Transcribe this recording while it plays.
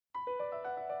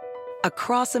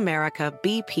Across America,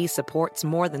 BP supports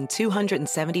more than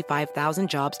 275,000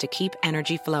 jobs to keep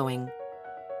energy flowing.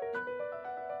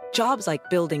 Jobs like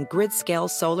building grid-scale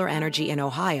solar energy in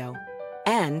Ohio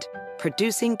and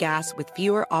producing gas with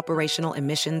fewer operational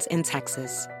emissions in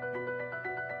Texas.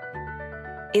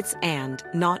 It's and,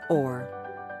 not or.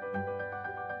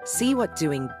 See what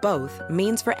doing both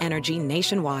means for energy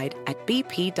nationwide at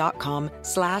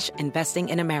bp.com/investing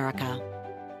in America.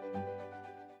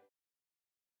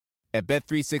 At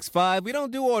Bet365, we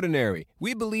don't do ordinary.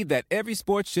 We believe that every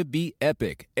sport should be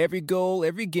epic. Every goal,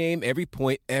 every game, every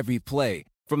point, every play.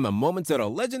 From the moments that are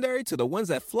legendary to the ones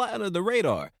that fly under the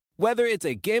radar. Whether it's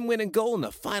a game-winning goal in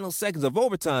the final seconds of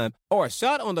overtime or a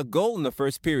shot on the goal in the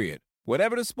first period.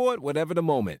 Whatever the sport, whatever the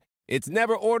moment. It's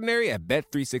never ordinary at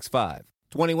Bet365.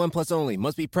 21 plus only.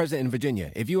 Must be present in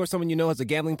Virginia. If you or someone you know has a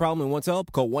gambling problem and wants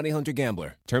help, call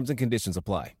 1-800-GAMBLER. Terms and conditions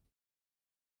apply.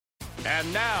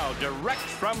 And now, direct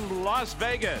from Las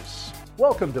Vegas.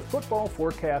 Welcome to Football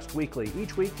Forecast Weekly.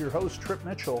 Each week, your host, Trip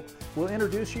Mitchell, will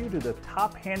introduce you to the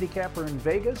top handicapper in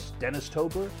Vegas, Dennis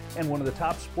Tobler, and one of the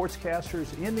top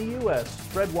sportscasters in the U.S.,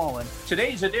 Fred Wallen.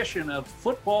 Today's edition of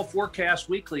Football Forecast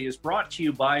Weekly is brought to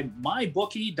you by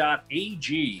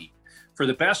MyBookie.ag. For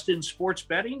the best in sports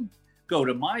betting, go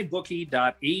to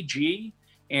MyBookie.ag,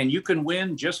 and you can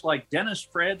win just like Dennis,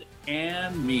 Fred,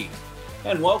 and me.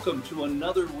 And welcome to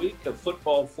another week of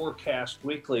Football Forecast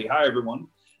Weekly. Hi, everyone.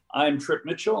 I'm Trip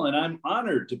Mitchell, and I'm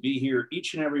honored to be here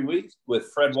each and every week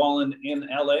with Fred Wallen in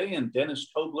LA and Dennis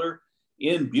Tobler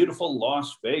in beautiful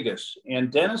Las Vegas.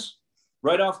 And Dennis,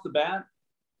 right off the bat,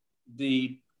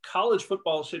 the college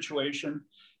football situation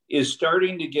is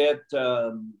starting to get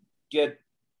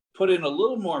put in a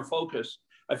little more focus.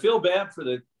 I feel bad for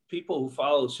the people who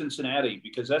follow Cincinnati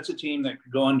because that's a team that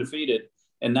could go undefeated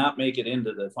and not make it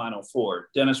into the Final Four.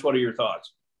 Dennis, what are your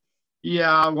thoughts?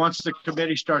 Yeah, once the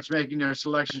committee starts making their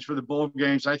selections for the bowl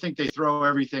games, I think they throw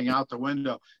everything out the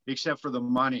window except for the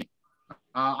money.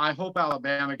 I hope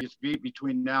Alabama gets beat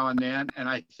between now and then, and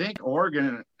I think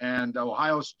Oregon and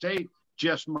Ohio State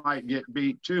just might get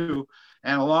beat too.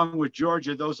 And along with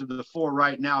Georgia, those are the four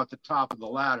right now at the top of the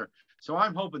ladder. So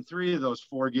I'm hoping three of those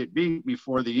four get beat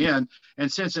before the end,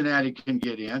 and Cincinnati can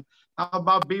get in. How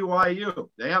about BYU?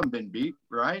 They haven't been beat,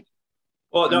 right?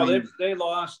 Well, no, they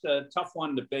lost a tough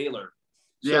one to Baylor.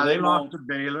 So yeah, they lost to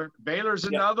Baylor. Baylor's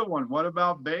another one. What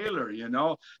about Baylor? You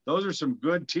know, those are some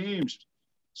good teams.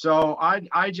 So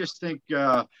I just think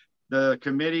the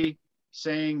committee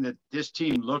saying that this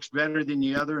team looks better than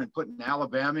the other and putting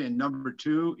Alabama in number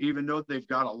 2, even though they've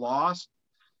got a loss,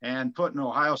 and putting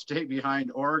Ohio State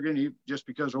behind Oregon just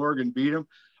because Oregon beat them,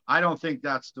 I don't think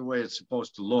that's the way it's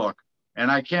supposed to look. And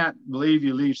I can't believe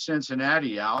you leave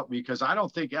Cincinnati out because I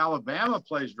don't think Alabama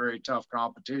plays very tough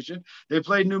competition. They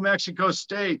played New Mexico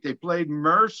State. They played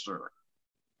Mercer.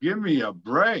 Give me a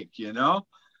break, you know?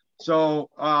 So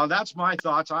that's my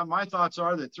thoughts. My thoughts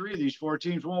are that 3 of these 4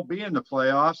 teams won't be in the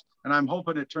playoffs, and I'm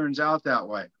hoping it turns out that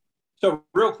way. So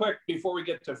real quick, before we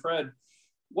get to Fred,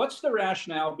 what's the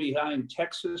rationale behind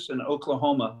Texas and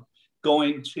Oklahoma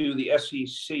going to the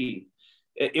SEC?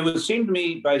 It would seem to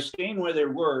me by staying where they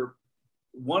were,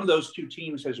 one of those 2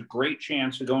 teams has a great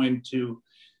chance of going to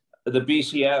the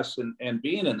BCS and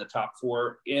being in the top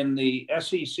 4. In the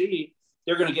SEC,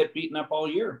 they're going to get beaten up all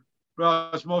year. Well,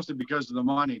 it's mostly because of the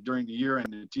money during the year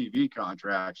and the TV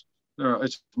contracts.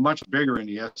 It's much bigger in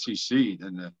the SEC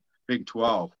than the Big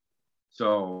 12.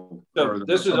 So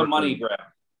this is a money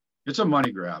grab. It's a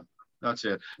money grab. That's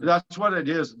it. That's what it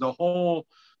is. The whole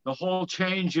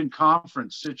change in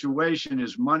conference situation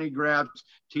is money grabs,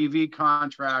 TV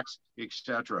contracts,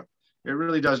 etc. It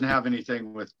really doesn't have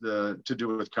anything to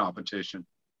do with competition.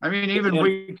 I mean, even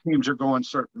weak teams are going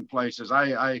certain places.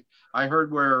 I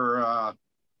heard where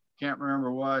can't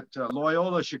remember what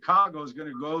Loyola Chicago is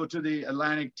going to go to the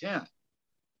Atlantic 10.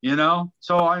 You know,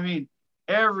 so I mean,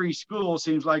 every school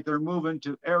seems like they're moving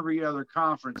to every other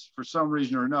conference for some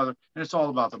reason or another, and it's all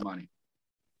about the money.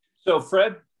 So,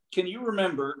 Fred, can you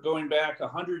remember going back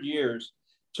 100 years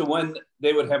to when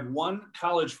they would have one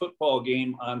college football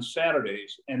game on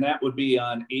Saturdays, and that would be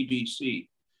on ABC?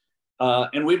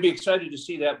 And we'd be excited to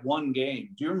see that one game.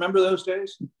 Do you remember those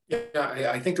days?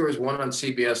 Yeah, I think there was one on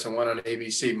CBS and one on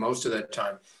ABC most of that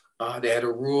time. They had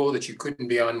a rule that you couldn't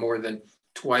be on more than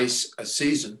twice a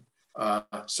season.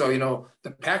 So, you know,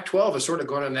 the Pac-12 has sort of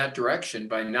gone in that direction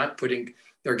by not putting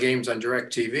their games on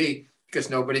DirecTV because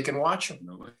nobody can watch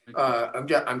them.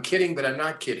 I'm kidding, but I'm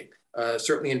not kidding.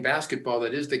 Certainly in basketball,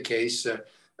 that is the case.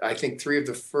 I think 3 of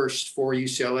the first 4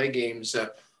 UCLA games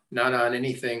not on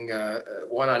anything,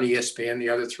 one on ESPN, the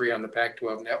other 3 on the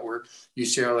Pac-12 network.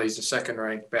 UCLA is the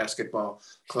second-ranked basketball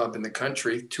club in the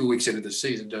country. 2 weeks into the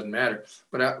season, doesn't matter.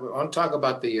 But I want to talk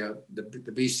about the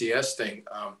BCS thing.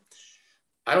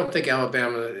 I don't think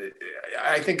Alabama.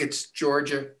 I think it's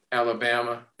Georgia,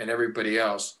 Alabama, and everybody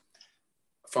else.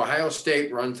 If Ohio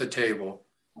State runs the table,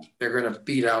 they're going to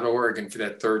beat out Oregon for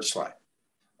that 3rd slot.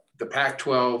 The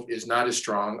Pac-12 is not as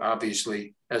strong,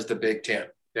 obviously, as the Big Ten.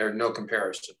 There's no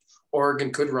comparison.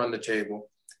 Oregon could run the table,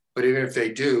 but even if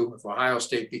they do, if Ohio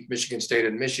State beat Michigan State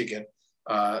and Michigan,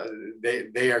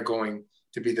 they are going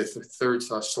to be the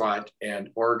 3rd slot, and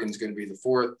Oregon's going to be the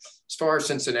 4th. As far as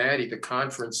Cincinnati, the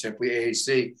conference, simply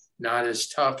AAC, not as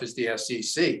tough as the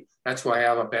SEC. That's why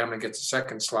Alabama gets a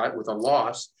 2nd slot with a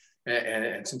loss,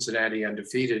 and Cincinnati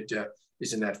undefeated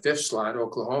is in that 5th slot.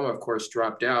 Oklahoma, of course,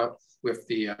 dropped out with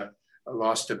the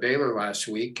loss to Baylor last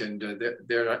week, and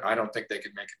I don't think they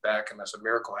could make it back unless a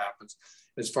miracle happens.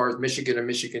 As far as Michigan and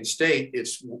Michigan State,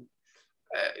 it's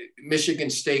Michigan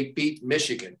State beat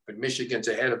Michigan, but Michigan's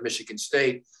ahead of Michigan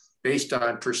State based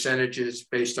on percentages,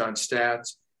 based on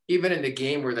stats. Even in the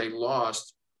game where they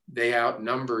lost, they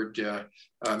outnumbered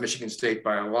Michigan State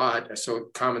by a lot. So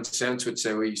common sense would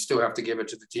say, well, you still have to give it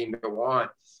to the team that won.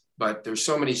 But there's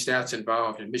so many stats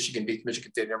involved, and Michigan beat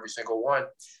Michigan State in every single one.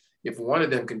 If one of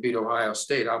them can beat Ohio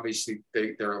State, obviously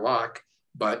they're a lock,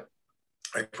 but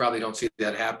I probably don't see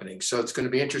that happening. So it's going to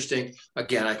be interesting.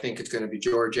 Again, I think it's going to be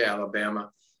Georgia,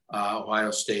 Alabama, Ohio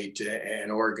State,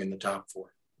 and Oregon, the top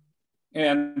 4.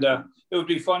 And it would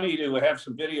be funny to have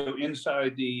some video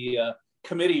inside the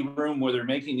committee room where they're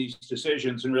making these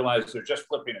decisions and realize they're just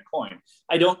flipping a coin.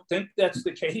 I don't think that's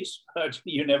the case, but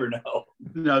you never know.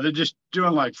 No, they're just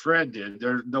doing like Fred did.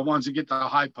 They're the ones that get the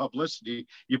high publicity.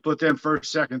 You put them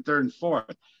 1st, 2nd, 3rd, and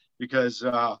 4th because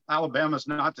Alabama's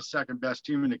not the 2nd best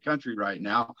team in the country right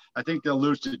now. I think they'll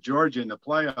lose to Georgia in the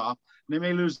playoff. They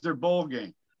may lose their bowl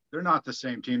game. They're not the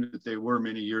same team that they were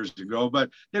many years ago, but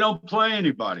they don't play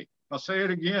anybody. I'll say it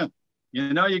again.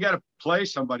 You know, you got to play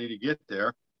somebody to get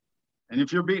there. And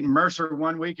if you're beating Mercer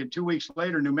 1 week and 2 weeks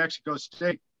later, New Mexico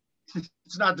State,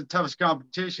 it's not the toughest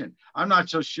competition. I'm not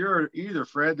so sure either,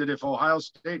 Fred, that if Ohio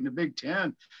State and the Big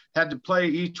Ten had to play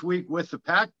each week with the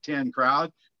Pac-10 crowd,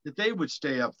 that they would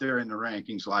stay up there in the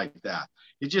rankings like that.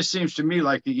 It just seems to me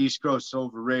like the East Coast's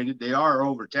overrated. They are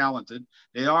over-talented.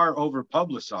 They are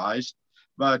over-publicized.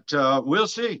 But we'll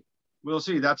see. We'll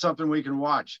see. That's something we can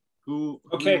watch.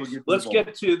 Okay, let's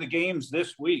get to the games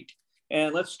this week.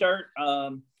 And let's start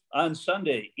on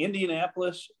Sunday,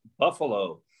 Indianapolis,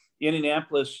 Buffalo.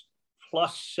 Indianapolis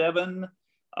 +7.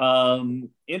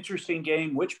 Interesting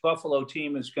game. Which Buffalo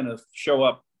team is going to show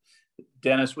up,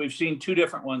 Dennis? We've seen 2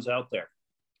 different ones out there.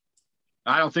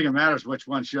 I don't think it matters which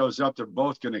one shows up. They're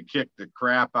both going to kick the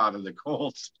crap out of the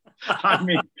Colts. I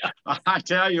mean, I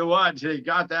tell you what, they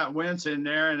got that Wentz in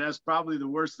there, and that's probably the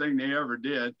worst thing they ever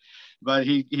did. But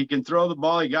he can throw the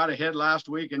ball. He got ahead last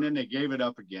week, and then they gave it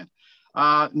up again.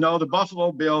 No, the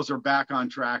Buffalo Bills are back on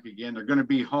track again. They're going to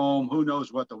be home. Who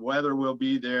knows what the weather will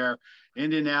be there.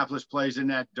 Indianapolis plays in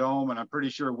that dome, and I'm pretty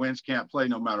sure Wentz can't play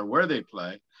no matter where they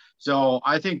play. So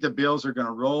I think the Bills are going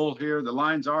to roll here. The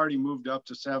line's already moved up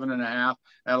to 7.5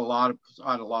 at a lot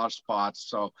of spots.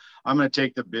 So I'm going to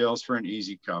take the Bills for an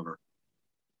easy cover.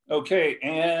 Okay,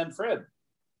 and Fred.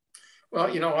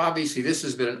 Well, you know, obviously this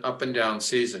has been an up and down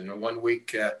season. 1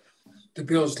 week, the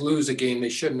Bills lose a game they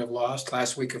shouldn't have lost.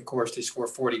 Last week, of course, they scored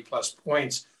 40+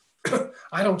 points.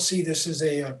 I don't see this as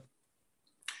a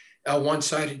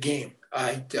one-sided game.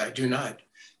 I do not.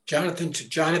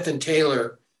 Jonathan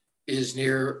Taylor is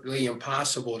nearly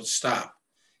impossible to stop.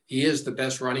 He is the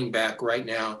best running back right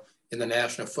now in the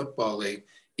National Football League.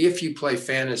 If you play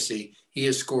fantasy, he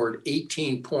has scored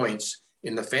 18 points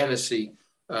in the fantasy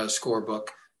scorebook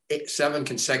 7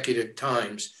 consecutive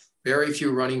times. Very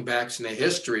few running backs in the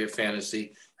history of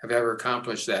fantasy have ever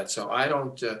accomplished that. So I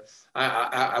don't,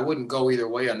 I wouldn't go either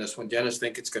way on this one. Dennis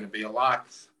think it's going to be a lot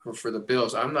for the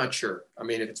Bills. I'm not sure. I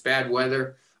mean, if it's bad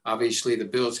weather, obviously the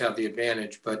Bills have the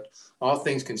advantage, but all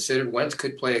things considered, Wentz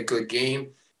could play a good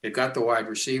game. They've got the wide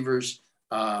receivers.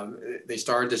 They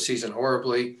started the season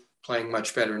horribly, playing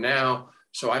much better now.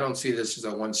 So I don't see this as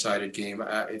a one-sided game.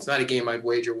 It's not a game I'd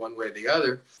wager one way or the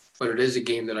other, but it is a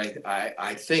game that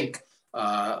I think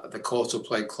the Colts will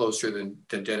play closer than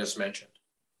Dennis mentioned.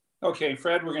 Okay,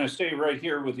 Fred, we're going to stay right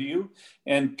here with you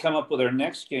and come up with our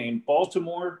next game.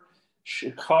 Baltimore,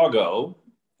 Chicago,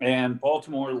 and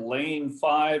Baltimore laying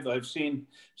 5. I've seen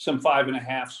some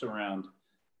 5.5s around.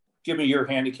 Give me your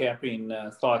handicapping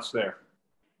thoughts there.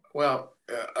 Well,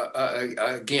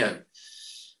 again,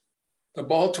 the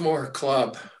Baltimore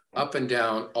club up and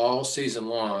down all season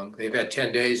long. They've had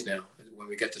 10 days now. When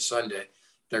we get to Sunday,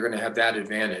 they're going to have that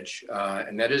advantage.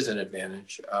 And that is an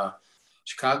advantage.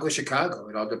 Chicago.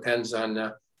 It all depends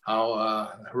on how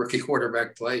a rookie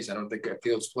quarterback plays. I don't think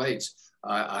Fields plays.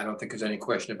 I don't think there's any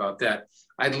question about that.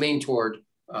 I'd lean toward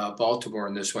Baltimore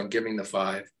in this one, giving the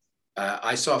 5.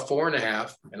 I saw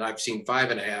 4.5, and I've seen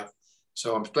 5.5.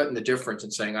 So I'm splitting the difference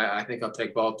and saying I think I'll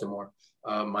take Baltimore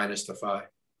minus the 5.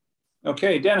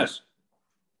 Okay, Dennis.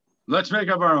 Let's make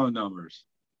up our own numbers.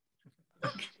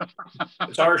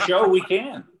 It's our show. We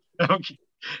can. Okay.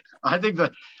 I think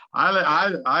that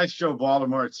I show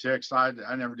Baltimore at 6. I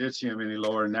never did see him any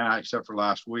lower than that, except for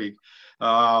last week.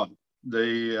 I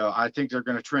think they're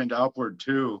going to trend upward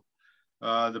too.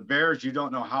 The Bears, you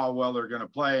don't know how well they're going to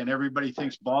play, and everybody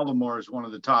thinks Baltimore is one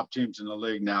of the top teams in the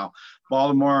league now.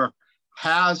 Baltimore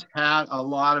has had a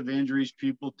lot of injuries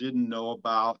people didn't know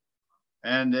about,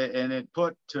 and it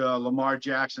put Lamar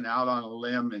Jackson out on a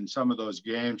limb in some of those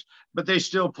games, but they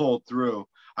still pulled through.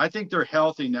 I think they're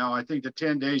healthy now. I think the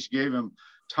 10 days gave them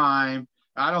time.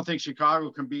 I don't think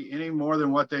Chicago can be any more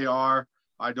than what they are.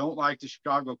 I don't like the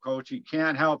Chicago coach. He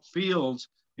can't help Fields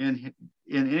in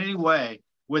any way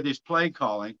with his play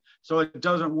calling, so it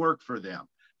doesn't work for them.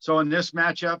 So in this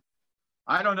matchup,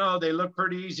 I don't know. They look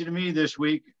pretty easy to me this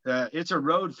week. It's a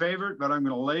road favorite, but I'm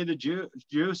going to lay the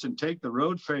juice and take the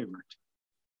road favorite.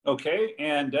 Okay,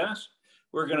 and Dennis,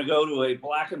 we're going to go to a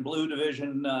black and blue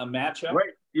division matchup.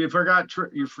 Wait, you forgot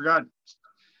Fred.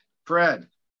 Fred,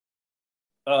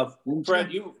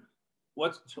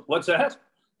 what's that?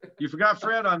 You forgot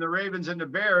Fred on the Ravens and the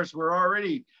Bears. We're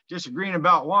already disagreeing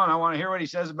about one. I want to hear what he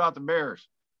says about the Bears.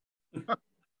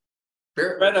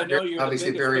 Fred, I know you're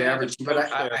obviously very average, but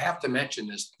I have to mention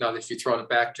this now that you've thrown it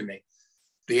back to me.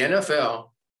 The NFL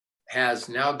has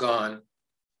now gone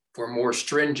for more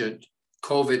stringent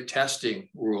COVID testing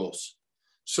rules.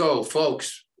 So,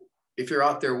 folks, if you're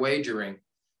out there wagering,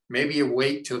 maybe you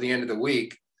wait till the end of the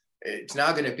week. It's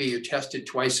now going to be you're tested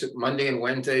twice, Monday and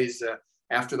Wednesdays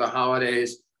after the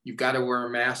holidays. You've got to wear a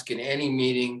mask in any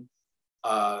meeting.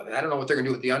 I don't know what they're going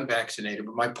to do with the unvaccinated,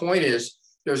 but my point is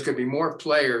there's going to be more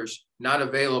players not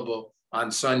available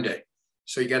on Sunday.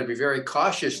 So you got to be very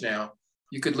cautious now.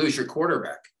 You could lose your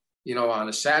quarterback, on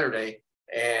a Saturday,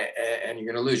 and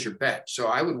you're going to lose your bet. So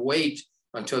I would wait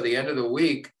until the end of the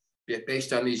week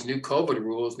based on these new COVID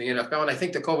rules in the NFL. And I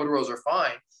think the COVID rules are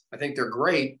fine. I think they're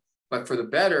great, but for the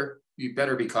better, you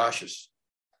better be cautious.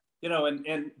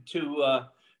 And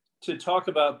to talk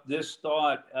about this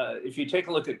thought, if you take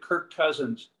a look at Kirk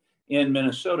Cousins in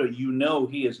Minnesota,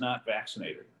 he is not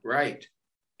vaccinated. Right.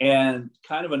 And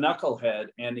kind of a knucklehead,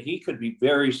 and he could be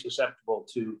very susceptible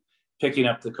to picking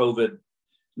up the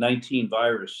COVID-19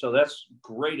 virus. So that's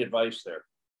great advice there.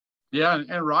 Yeah,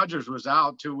 and Rodgers was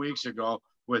out 2 weeks ago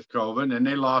with COVID, and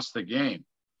they lost the game.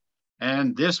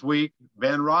 And this week,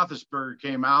 Ben Roethlisberger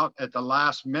came out at the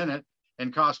last minute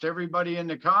and cost everybody in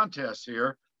the contest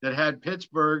here that had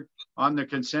Pittsburgh on the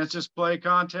consensus play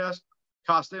contest,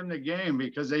 cost them the game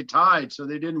because they tied, so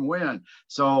they didn't win.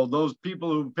 So those people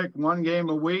who picked one game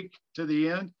a week to the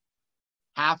end,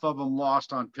 half of them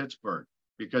lost on Pittsburgh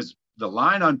because the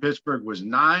line on Pittsburgh was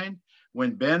 9.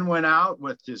 When Ben went out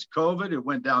with his COVID, it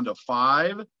went down to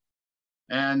 5.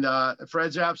 And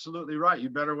Fred's absolutely right. You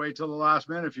better wait till the last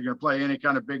minute if you're going to play any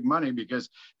kind of big money because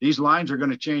these lines are going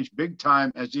to change big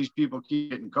time as these people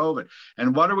keep getting COVID.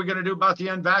 And what are we going to do about the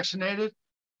unvaccinated?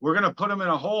 We're going to put them in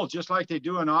a hole just like they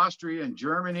do in Austria and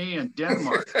Germany and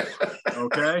Denmark.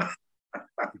 Okay?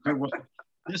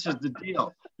 This is the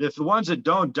deal. If the ones that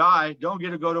don't die don't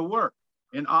get to go to work.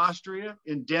 In Austria,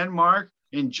 in Denmark,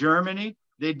 in Germany,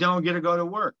 they don't get to go to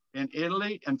work. In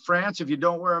Italy and France, if you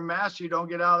don't wear a mask, you don't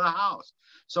get out of the house.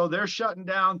 So they're shutting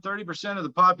down 30% of the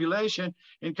population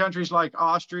in countries like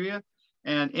Austria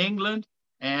and England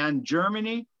and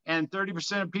Germany. And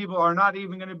 30% of people are not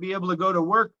even going to be able to go to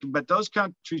work. But those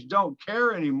countries don't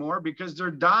care anymore because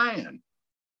they're dying.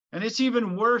 And it's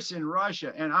even worse in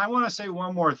Russia. And I want to say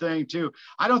one more thing, too.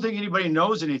 I don't think anybody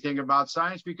knows anything about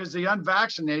science because the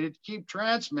unvaccinated keep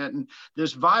transmitting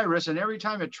this virus. And every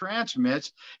time it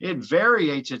transmits, it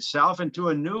variates itself into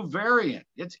a new variant.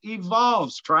 It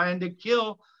evolves trying to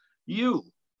kill you.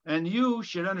 And you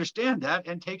should understand that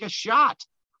and take a shot.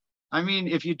 I mean,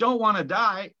 if you don't want to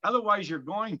die, otherwise you're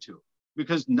going to.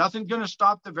 Because nothing's going to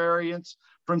stop the variants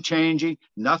from changing.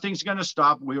 Nothing's going to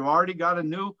stop. We've already got a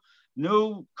new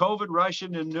COVID rush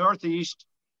in the Northeast.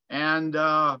 And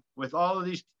with all of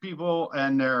these people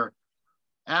and their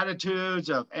attitudes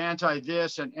of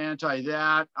anti-this and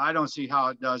anti-that, I don't see how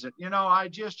it does it. I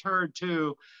just heard,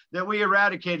 too, that we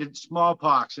eradicated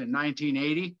smallpox in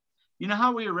 1980. You know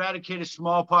how we eradicated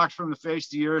smallpox from the face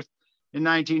of the earth in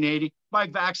 1980? By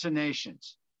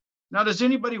vaccinations. Now, does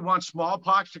anybody want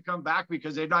smallpox to come back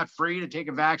because they're not free to take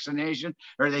a vaccination,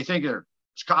 or they think it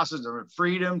causes them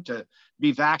freedom to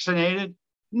be vaccinated?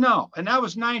 No. And that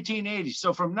was 1980.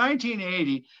 So from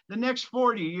 1980, the next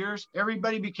 40 years,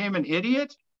 everybody became an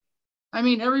idiot. I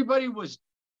mean, everybody was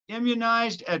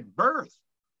immunized at birth.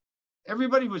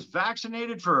 Everybody was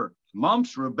vaccinated for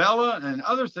mumps, rubella, and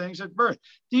other things at birth.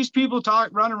 These people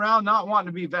run around not wanting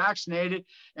to be vaccinated,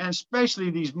 and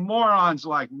especially these morons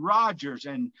like Rodgers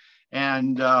and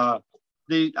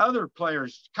the other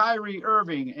players, Kyrie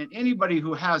Irving, and anybody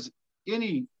who has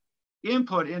any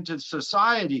input into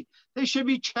society, they should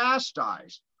be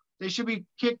chastised. They should be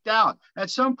kicked out.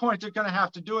 At some point, they're going to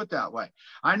have to do it that way.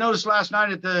 I noticed last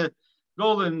night at the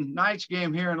Golden Knights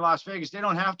game here in Las Vegas, they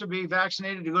don't have to be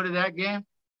vaccinated to go to that game.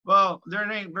 Well,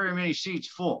 there ain't very many seats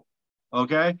full,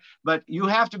 okay? But you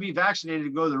have to be vaccinated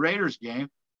to go to the Raiders game,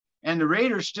 and the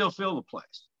Raiders still fill the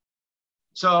place.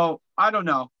 So I don't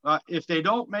know. If they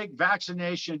don't make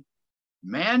vaccination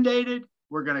mandated,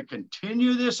 we're going to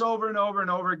continue this over and over and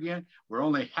over again. We're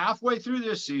only halfway through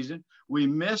this season. We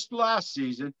missed last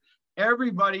season.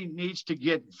 Everybody needs to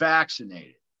get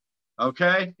vaccinated,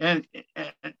 okay? And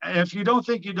if you don't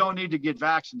think you don't need to get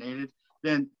vaccinated,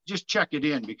 then just check it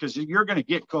in, because you're going to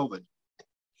get COVID.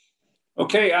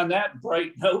 Okay, on that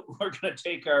bright note, we're going to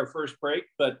take our first break.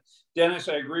 But Dennis,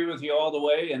 I agree with you all the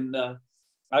way. And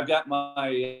I've got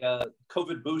my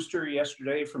COVID booster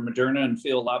yesterday from Moderna and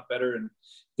feel a lot better. And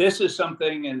this is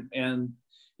something, and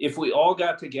if we all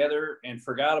got together and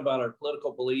forgot about our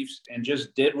political beliefs and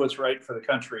just did what's right for the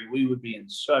country, we would be in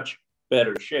such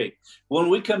better shape. When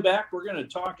we come back, we're going to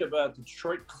talk about the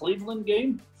Detroit-Cleveland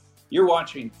game. You're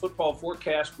watching Football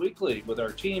Forecast Weekly with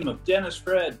our team of Dennis,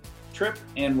 Fred, Trip,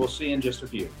 and we'll see you in just a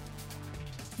few.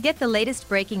 Get the latest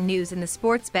breaking news in the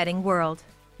sports betting world.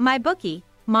 MyBookie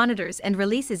monitors and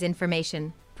releases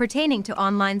information pertaining to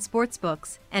online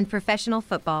sportsbooks and professional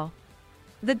football.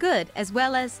 The good as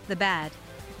well as the bad.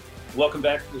 Welcome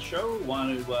back to the show.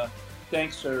 Want to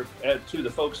thanks to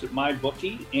the folks at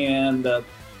MyBookie. And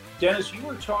Dennis, you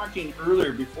were talking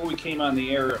earlier before we came on the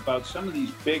air about some of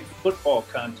these big football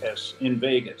contests in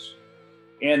Vegas,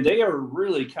 and they are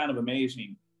really kind of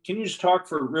amazing. Can you just talk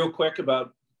for real quick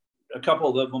about a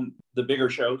couple of them, the bigger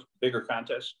shows, bigger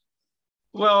contests?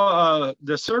 Well,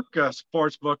 the Circa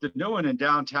Sportsbook, the new one in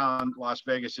downtown Las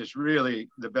Vegas, is really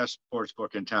the best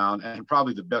sportsbook in town, and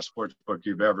probably the best sportsbook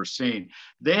you've ever seen.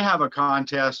 They have a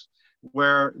contest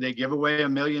where they give away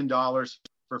 $1 million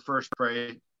for first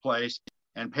place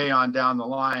and pay on down the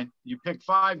line. You pick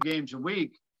 5 games a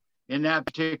week in that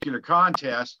particular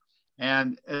contest,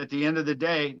 and at the end of the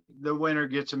day, the winner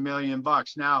gets $1 million.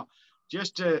 Now,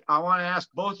 I want to ask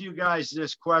both you guys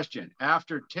this question.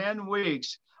 After 10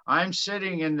 weeks, I'm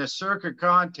sitting in the Circa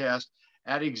contest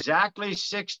at exactly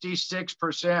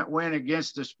 66% win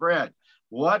against the spread.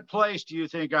 What place do you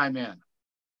think I'm in?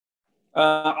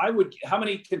 How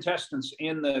many contestants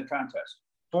in the contest?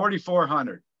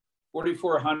 4,400.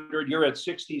 4,400. You're at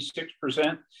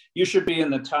 66%. You should be in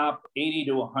the top 80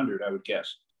 to 100, I would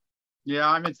guess. Yeah,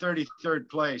 I'm in 33rd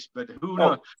place, but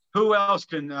who else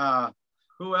can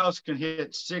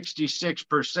hit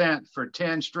 66% for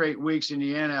 10 straight weeks in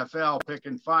the NFL,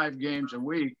 picking 5 games a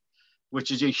week, which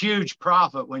is a huge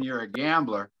profit when you're a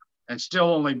gambler, and still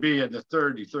only be at the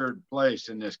 33rd place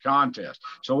in this contest.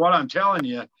 So what I'm telling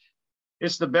you,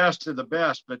 it's the best of the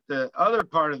best. But the other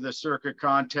part of the Circuit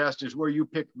contest is where you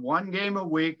pick 1 game a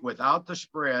week without the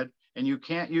spread, and you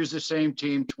can't use the same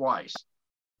team twice.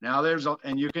 Now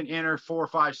and you can enter 4,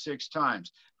 5, 6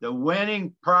 times. The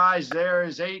winning prize there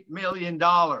is $8 million.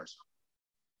 $8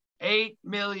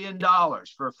 million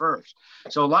for first.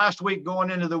 So last week, going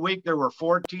into the week, there were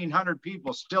 1,400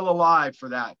 people still alive for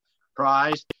that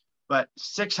prize, but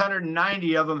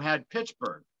 690 of them had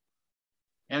Pittsburgh.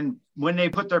 And when they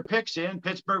put their picks in,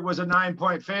 Pittsburgh was a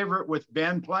 9-point favorite with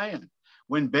Ben playing.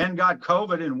 When Ben got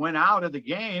COVID and went out of the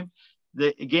game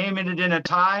ended in a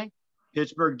tie.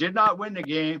 Pittsburgh did not win the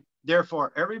game.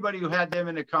 Therefore, everybody who had them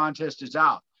in the contest is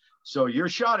out. So your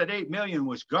shot at $8 million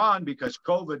was gone because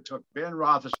COVID took Ben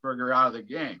Roethlisberger out of the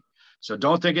game. So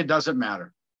don't think it doesn't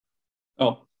matter.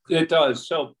 Oh, it does.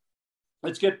 So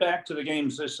let's get back to the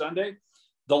games this Sunday.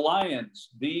 The Lions,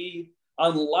 the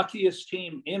unluckiest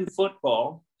team in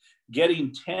football,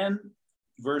 getting 10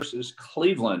 versus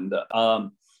Cleveland.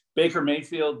 Baker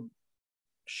Mayfield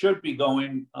should be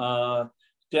going.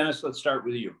 Dennis, let's start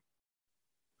with you.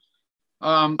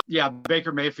 Yeah,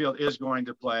 Baker Mayfield is going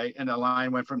to play, and the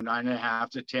line went from 9.5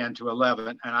 to 10 to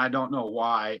 11, and I don't know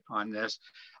why on this.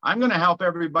 I'm going to help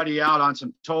everybody out on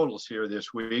some totals here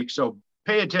this week, so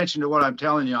pay attention to what I'm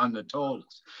telling you on the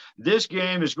totals. This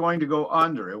game is going to go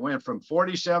under. It went from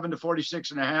 47 to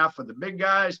 46.5 for the big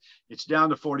guys. It's down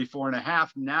to 44.5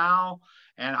 now,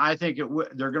 and I think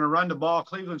they're going to run the ball.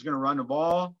 Cleveland's going to run the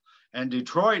ball. And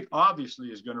Detroit obviously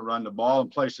is going to run the ball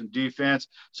and play some defense.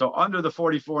 So under the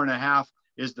 44.5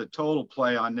 is the total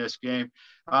play on this game.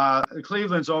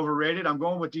 Cleveland's overrated. I'm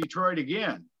going with Detroit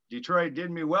again. Detroit did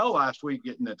me well last week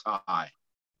getting the tie.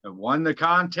 It won the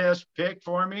contest pick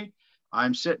for me.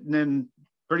 I'm sitting in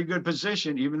pretty good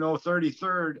position, even though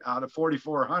 33rd out of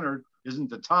 4,400 isn't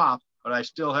the top, but I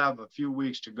still have a few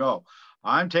weeks to go.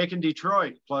 I'm taking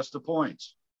Detroit plus the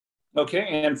points.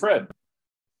 Okay, and Fred?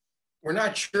 We're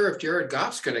not sure if Jared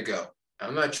Goff's going to go.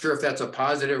 I'm not sure if that's a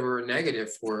positive or a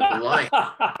negative for the line.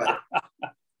 But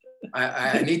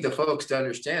I need the folks to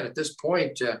understand at this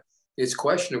point, it's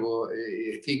questionable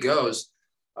if he goes.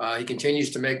 He continues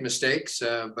to make mistakes,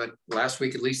 but last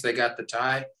week at least they got the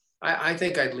tie. I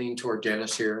think I'd lean toward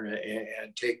Dennis here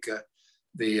and take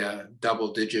the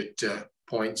double-digit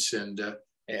points and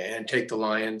take the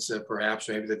Lions. Perhaps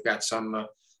maybe they've got some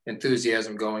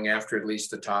enthusiasm going after at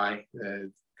least the tie.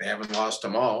 They haven't lost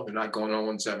them all. They're not going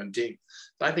 0-17.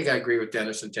 So I think I agree with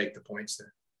Dennis and take the points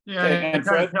there. Yeah, it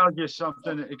kind of tells you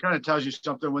something. It kind of tells you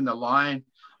something when the line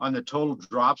on the total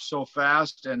drops so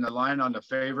fast and the line on the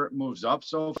favorite moves up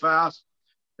so fast.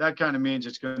 That kind of means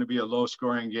it's going to be a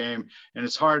low-scoring game, and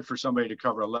it's hard for somebody to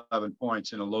cover 11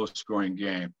 points in a low-scoring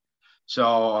game.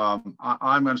 So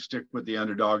I'm going to stick with the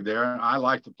underdog there, and I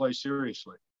like to play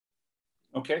seriously.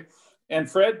 Okay. And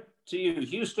Fred, to you,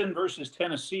 Houston versus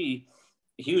Tennessee.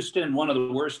 Houston, one of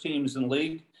the worst teams in the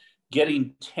league,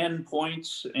 getting 10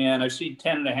 points, and I see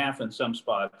 10.5 in some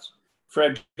spots.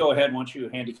 Fred, go ahead. Once you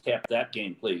handicap that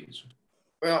game, please.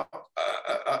 Well,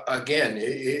 again,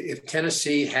 if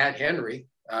Tennessee had Henry,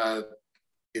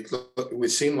 it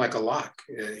would seem like a lock.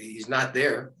 He's not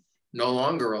there, no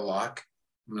longer a lock.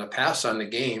 I'm going to pass on the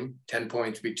game. 10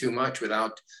 points would be too much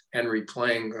without Henry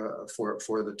playing for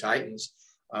the Titans.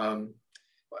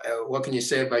 What can you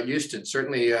say about Houston?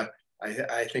 Certainly,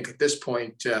 I think at this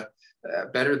point,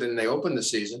 better than they opened the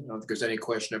season. I don't think there's any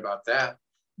question about that.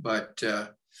 But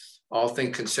all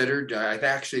things considered, I'd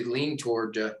actually lean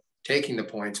toward taking the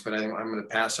points, but I'm going to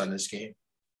pass on this game.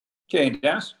 Okay,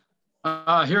 Dennis?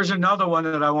 Here's another one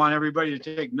that I want everybody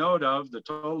to take note of. The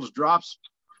totals drops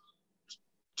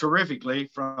terrifically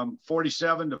from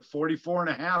 47 to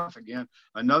 44.5 again.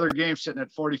 Another game sitting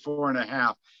at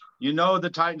 44.5. You know the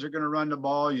Titans are going to run the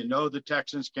ball. You know the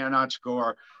Texans cannot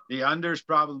score. The under is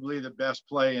probably the best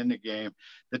play in the game.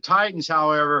 The Titans,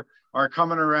 however, are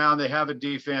coming around. They have a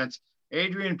defense.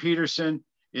 Adrian Peterson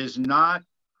is not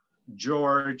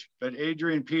George, but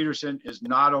Adrian Peterson is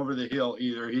not over the hill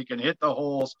either. He can hit the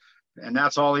holes, and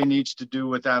that's all he needs to do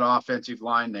with that offensive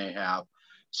line they have.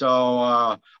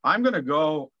 So I'm going to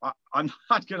go – I'm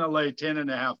not going to lay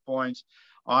 10.5 points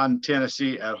on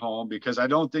Tennessee at home because I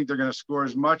don't think they're going to score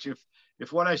as much.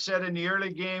 If what I said in the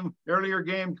earlier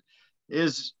game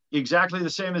is exactly the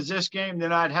same as this game,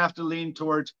 then I'd have to lean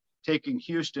towards taking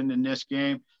Houston in this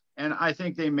game. And I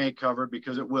think they may cover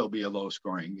because it will be a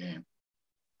low-scoring game.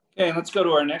 Okay, let's go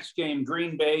to our next game,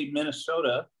 Green Bay,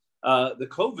 Minnesota. The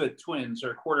COVID twins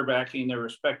are quarterbacking their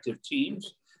respective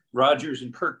teams, Rodgers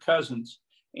and Kirk Cousins.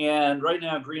 And right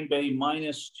now, Green Bay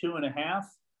minus 2.5.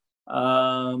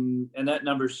 And that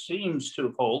number seems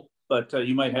to hold, but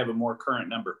you might have a more current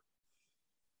number.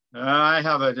 I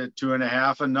have it at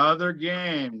 2.5. Another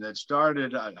game that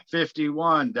started at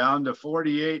 51 down to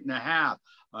 48.5.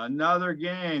 Another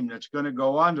game that's going to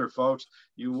go under, folks.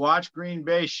 You watch Green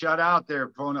Bay shut out their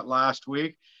opponent last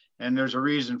week, and there's a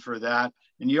reason for that.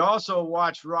 And you also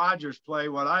watched Rodgers play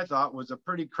what I thought was a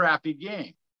pretty crappy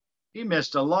game. He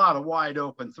missed a lot of wide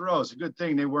open throws. A good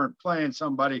thing they weren't playing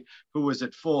somebody who was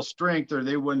at full strength or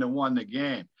they wouldn't have won the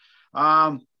game.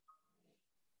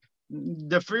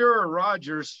 The fear of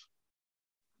Rodgers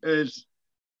is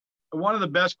one of the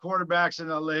best quarterbacks in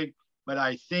the league, but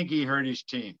I think he hurt his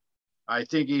team. I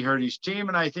think he hurt his team,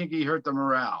 and I think he hurt the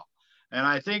morale. And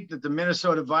I think that the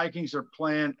Minnesota Vikings are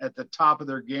playing at the top of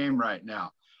their game right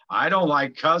now. I don't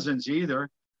like Cousins either.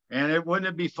 And wouldn't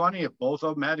it be funny if both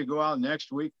of them had to go out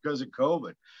next week because of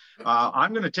COVID?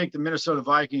 I'm going to take the Minnesota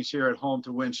Vikings here at home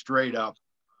to win straight up.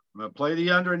 I'm going to play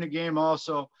the under in the game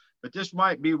also, but this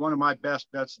might be one of my best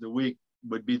bets of the week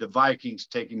would be the Vikings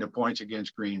taking the points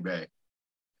against Green Bay.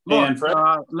 Look,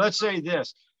 let's say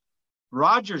this.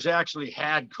 Rodgers actually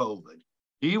had COVID.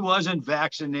 He wasn't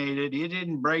vaccinated. He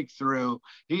didn't break through.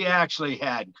 He actually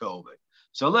had COVID.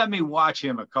 So let me watch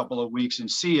him a couple of weeks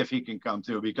and see if he can come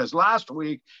through, because last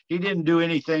week he didn't do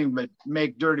anything but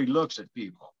make dirty looks at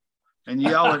people and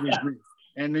yell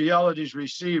at his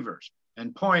receivers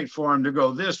and point for him to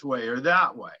go this way or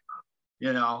that way.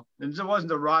 And it wasn't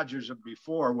the Rodgers of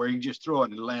before where you just throw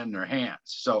it and land in their hands.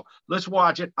 So let's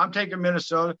watch it. I'm taking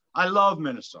Minnesota. I love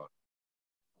Minnesota.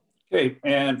 Okay,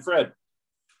 and Fred.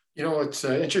 It's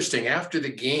interesting. After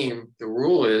the game, the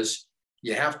rule is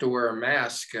you have to wear a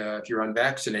mask if you're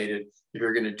unvaccinated. If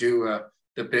you're going to do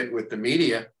the bit with the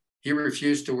media, he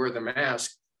refused to wear the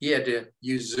mask. He had to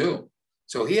use Zoom.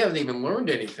 So he hasn't even learned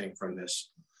anything from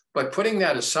this. But putting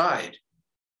that aside,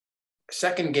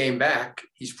 second game back,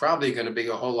 he's probably going to be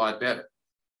a whole lot better.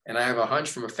 And I have a hunch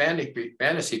from a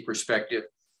fantasy perspective,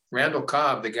 Randall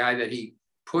Cobb, the guy that he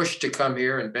pushed to come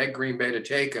here and beg Green Bay to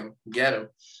take him, get him,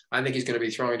 I think he's going to be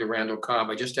throwing to Randall Cobb.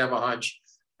 I just have a hunch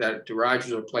that the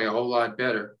Rodgers will play a whole lot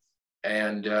better.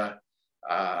 And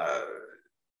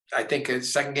I think a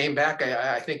second game back,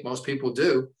 I think most people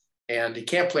do. And he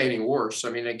can't play any worse. I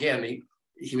mean, again,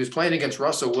 he was playing against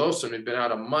Russell Wilson, who'd been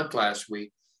out a month last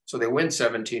week. So they win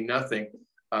 17-0.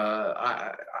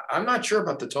 I'm not sure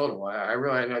about the total. I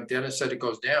know Dennis said it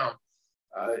goes down.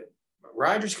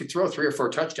 Rodgers could throw 3 or 4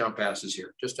 touchdown passes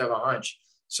here. Just have a hunch.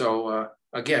 So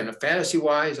again,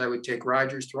 fantasy-wise, I would take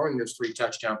Rodgers throwing those 3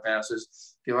 touchdown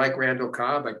passes. If you like Randall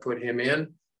Cobb, I'd put him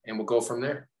in, and we'll go from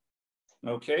there.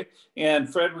 Okay.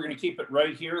 And Fred, we're going to keep it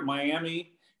right here.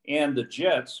 Miami and the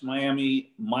Jets.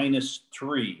 Miami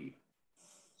 -3.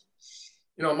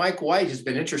 Mike White has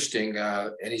been interesting,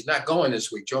 and he's not going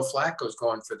this week. Joe Flacco's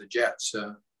going for the Jets,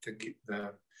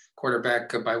 the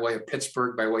quarterback by way of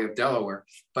Pittsburgh, by way of Delaware.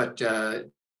 But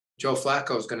Joe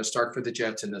Flacco is going to start for the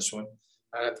Jets in this one.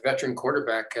 The veteran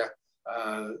quarterback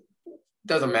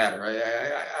doesn't matter.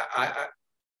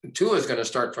 Tua is going to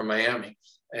start for Miami,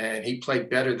 and he played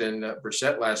better than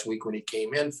Brissett last week when he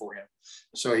came in for him.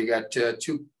 So you got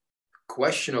 2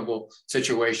 questionable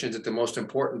situations at the most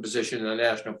important position in the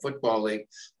National Football League.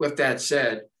 With that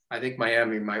said, I think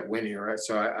Miami might win here. Right?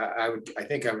 So I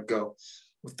think I would go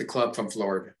with the club from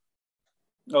Florida.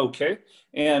 Okay.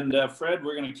 And Fred,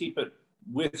 we're going to keep it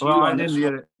with you on this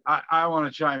one. I want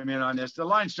to chime in on this. The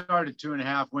line started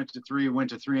 2.5, went to 3, went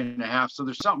to 3.5. So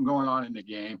there's something going on in the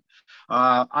game.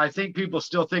 I think people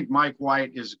still think Mike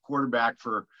White is a quarterback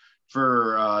for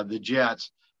the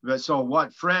Jets. But so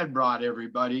what Fred brought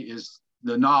everybody is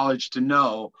the knowledge to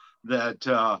know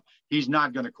that he's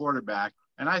not going to quarterback.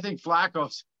 And I think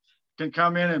Flacco can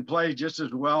come in and play just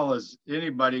as well as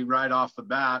anybody right off the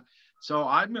bat. So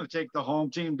I'm going to take the home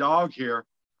team dog here.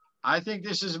 I think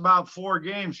this is about 4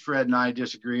 games Fred and I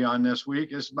disagree on this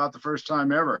week. It's about the first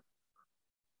time ever.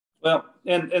 Well,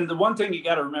 and the one thing you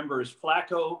got to remember is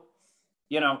Flacco,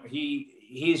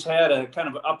 he's had a kind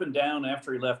of up and down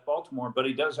after he left Baltimore, but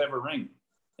he does have a ring,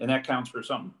 and that counts for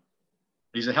something.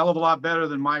 He's a hell of a lot better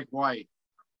than Mike White.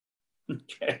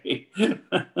 Okay.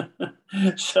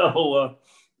 So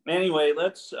anyway,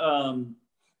 let's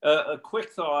a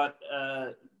quick thought.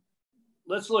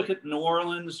 Let's look at New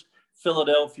Orleans,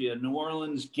 Philadelphia. New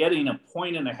Orleans getting 1.5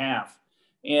 points.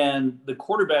 And the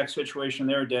quarterback situation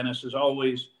there, Dennis, is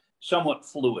always somewhat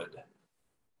fluid.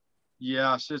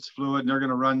 Yes, it's fluid. And they're going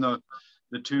to run the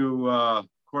 2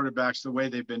 quarterbacks the way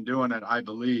they've been doing it, I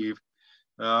believe.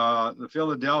 The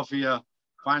Philadelphia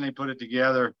finally put it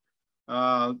together.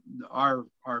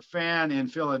 Our fan in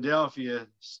Philadelphia,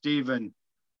 Stephen,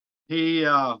 he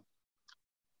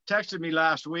texted me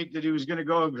last week that he was going to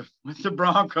go with the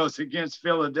Broncos against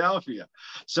Philadelphia.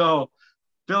 So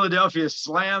Philadelphia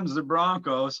slams the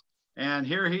Broncos, and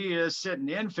here he is sitting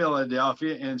in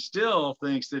Philadelphia and still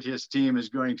thinks that his team is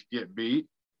going to get beat.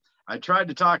 I tried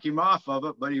to talk him off of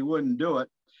it, but he wouldn't do it.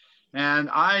 And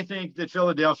I think that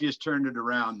Philadelphia's turned it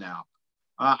around now.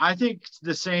 I think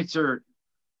the Saints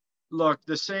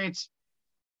the Saints,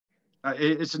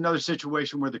 it's another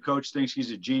situation where the coach thinks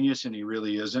he's a genius and he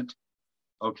really isn't.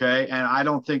 Okay. And I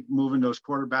don't think moving those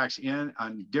quarterbacks in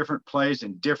on different plays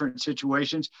and different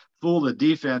situations fool the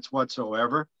defense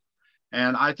whatsoever.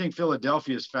 And I think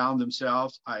Philadelphia has found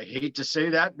themselves. I hate to say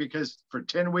that because for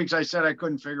 10 weeks I said I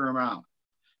couldn't figure them out.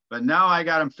 But now I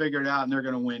got them figured out and they're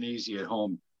going to win easy at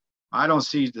home. I don't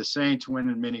see the Saints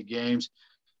winning many games.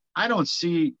 I don't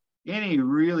see any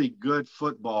really good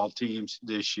football teams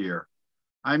this year.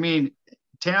 I mean,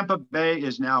 Tampa Bay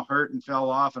is now hurt and fell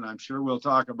off, and I'm sure we'll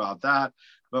talk about that.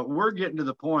 But we're getting to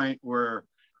the point where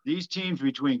these teams,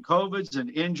 between COVIDs and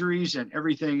injuries and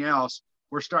everything else,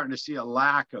 we're starting to see a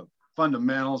lack of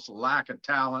fundamentals, a lack of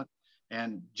talent,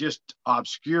 and just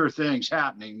obscure things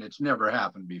happening that's never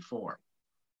happened before.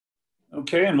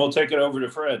 Okay, and we'll take it over to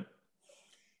Fred.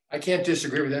 I can't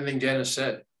disagree with anything Dennis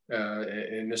said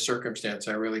in this circumstance.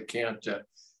 I really can't.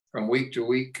 From week to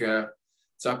week,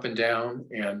 it's up and down.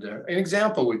 And an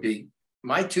example would be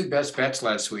my two best bets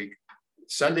last week.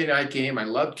 Sunday night game, I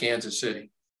loved Kansas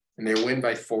City, and they win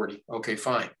by 40. Okay,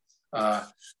 fine.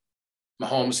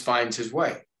 Mahomes finds his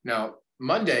way. Now,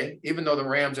 Monday, even though the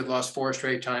Rams had lost 4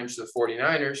 straight times to the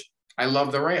 49ers, I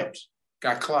love the Rams.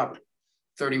 Got clobbered,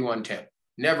 31-10.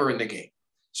 Never in the game.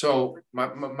 So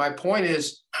my point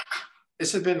is,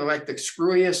 this has been like the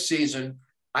screwiest season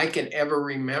I can ever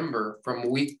remember from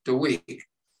week to week.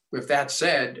 With that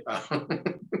said, I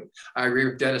agree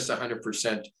with Dennis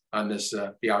 100% on this,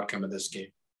 the outcome of this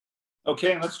game.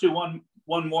 Okay, let's do one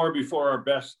more before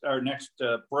our next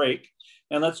break.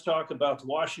 And let's talk about the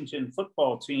Washington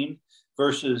football team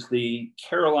versus the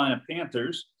Carolina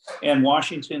Panthers, and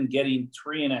Washington getting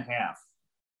 3.5.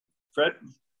 Fred?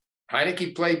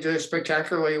 Heineke played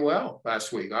spectacularly well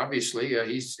last week. Obviously,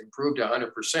 he's improved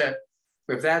 100%.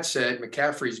 With that said,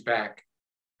 McCaffrey's back.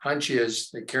 Hunch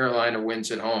is that Carolina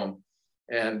wins at home.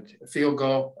 And field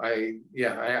goal, I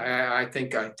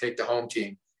think I take the home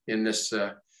team in this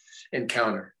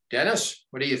encounter. Dennis,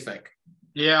 what do you think?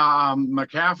 Yeah,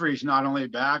 McCaffrey's not only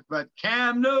back, but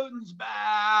Cam Newton's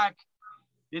back.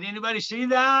 Did anybody see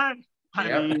that?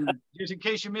 I mean, just in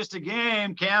case you missed a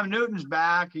game, Cam Newton's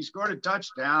back. He scored a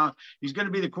touchdown. He's going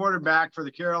to be the quarterback for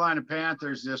the Carolina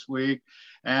Panthers this week.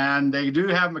 And they do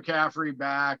have McCaffrey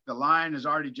back. The line has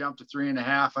already jumped to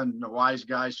 3.5 on the Wise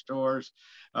Guy stores.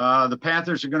 The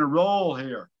Panthers are going to roll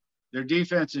here. Their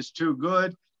defense is too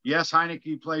good. Yes,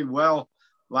 Heineke played well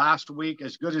last week,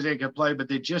 as good as they could play, but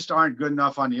they just aren't good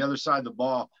enough on the other side of the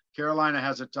ball. Carolina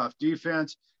has a tough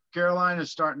defense. Carolina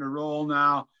is starting to roll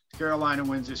now. Carolina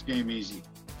wins this game easy.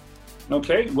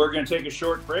 Okay, we're going to take a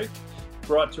short break,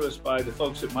 brought to us by the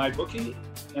folks at MyBookie,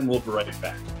 and we'll be right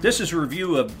back. This is a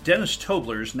review of Dennis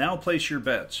Tobler's Now Place Your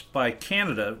Bets by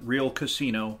Canada Real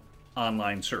Casino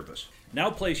online service. Now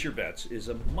Place Your Bets is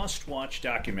a must-watch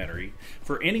documentary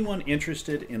for anyone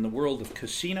interested in the world of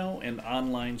casino and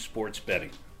online sports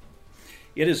betting.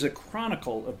 It is a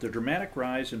chronicle of the dramatic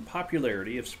rise in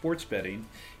popularity of sports betting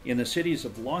in the cities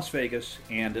of Las Vegas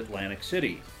and Atlantic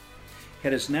City.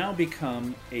 It has now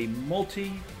become a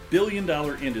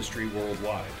multi-billion-dollar industry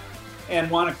worldwide.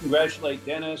 And want to congratulate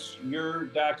Dennis. Your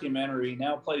documentary,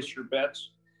 Now Place Your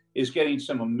Bets, is getting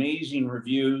some amazing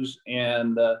reviews,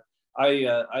 and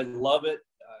I love it.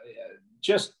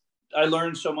 I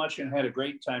learned so much and had a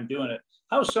great time doing it.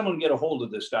 How does someone get a hold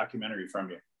of this documentary from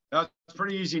you? That's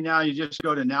pretty easy now. You just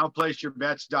go to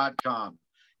nowplaceyourbets.com.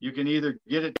 You can either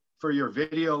get it for your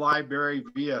video library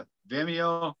via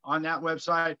Vimeo on that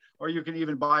website, or you can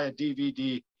even buy a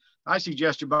DVD. I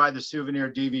suggest you buy the souvenir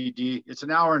DVD. It's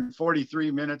 1 hour and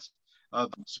 43 minutes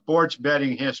of sports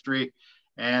betting history,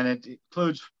 and it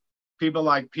includes people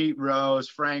like Pete Rose,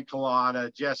 Frank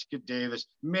Collada, Jessica Davis,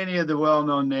 many of the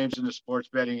well-known names in the sports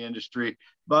betting industry,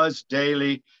 Buzz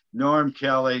Daly, Norm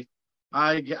Kelly.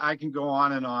 I can go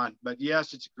on and on, but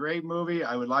yes, it's a great movie.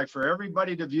 I would like for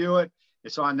everybody to view it.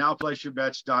 It's on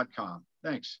nowplaceyourbets.com.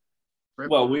 Thanks.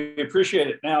 Well, we appreciate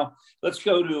it. Now let's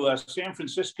go to San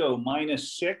Francisco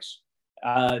 -6,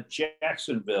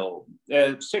 Jacksonville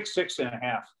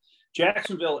 6.5.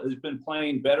 Jacksonville has been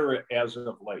playing better as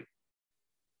of late.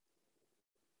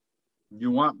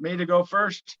 You want me to go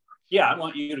first? Yeah, I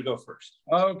want you to go first.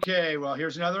 Okay, well,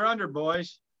 here's another under,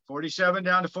 boys. 47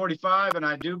 down to 45, and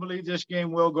I do believe this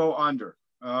game will go under.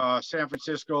 San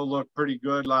Francisco looked pretty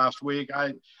good last week.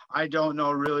 I don't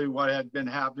know really what had been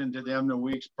happening to them the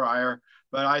weeks prior,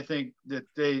 but I think that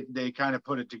they kind of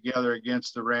put it together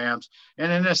against the Rams. And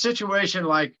in a situation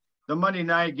like the Monday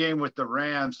night game with the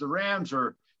Rams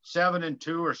are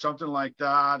 7-2 or something like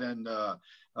that, and the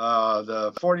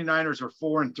 49ers are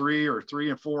 4-3 or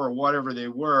 3-4 or whatever they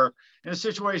were. In a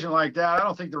situation like that, I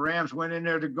don't think the Rams went in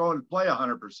there to go and play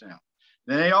 100%.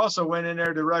 Then they also went in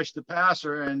there to rush the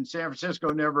passer, and San Francisco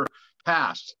never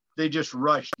passed. They just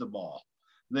rushed the ball.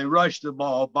 They rushed the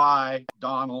ball by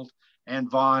Donald and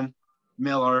Von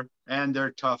Miller and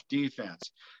their tough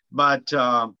defense. But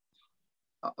a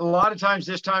lot of times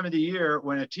this time of the year,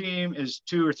 when a team is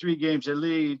 2 or 3 games in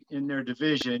lead in their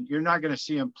division, you're not going to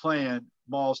see them playing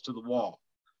balls to the wall.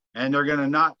 And they're going to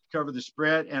not cover the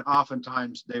spread, and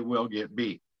oftentimes they will get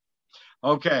beat.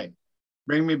 Okay,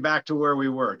 bring me back to where we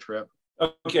were, Tripp.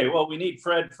 Okay, well, we need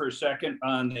Fred for a second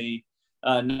on the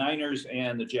Niners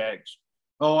and the Jags.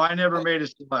 Oh, I never made a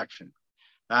selection.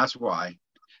 That's why.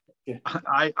 Yeah.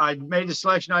 I made a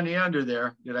selection on the under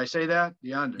there. Did I say that?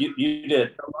 The under. You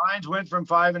did. The lines went from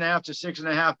 5.5 to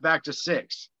 6.5 back to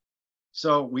 6.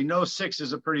 So we know 6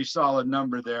 is a pretty solid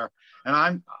number there.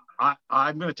 And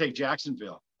I'm going to take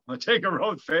Jacksonville. I'm going to take a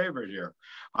road favorite here.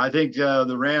 I think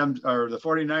the Rams or the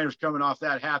 49ers coming off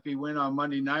that happy win on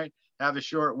Monday night, have a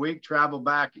short week, travel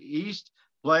back east,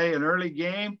 play an early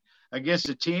game against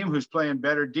a team who's playing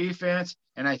better defense.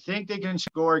 And I think they can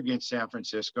score against San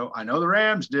Francisco. I know the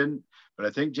Rams didn't, but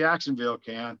I think Jacksonville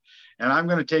can. And I'm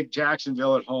going to take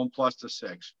Jacksonville at home plus the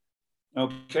 6.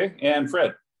 Okay. And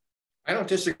Fred? I don't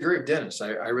disagree with Dennis. I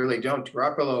really don't.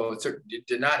 Garoppolo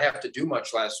did not have to do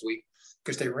much last week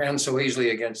because they ran so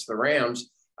easily against the Rams.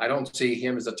 I don't see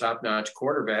him as a top-notch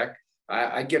quarterback.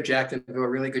 I give Jacksonville a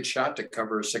really good shot to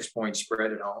cover a 6-point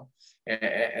spread at home.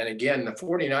 And again, the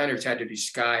 49ers had to be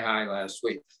sky high last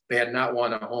week. They had not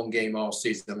won a home game all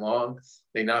season long.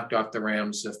 They knocked off the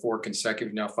Rams 5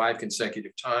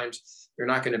 consecutive times. They're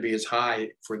not going to be as high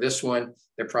for this one.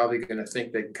 They're probably going to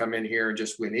think they can come in here and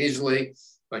just win easily.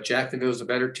 But Jacksonville's a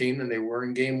better team than they were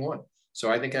in game 1. So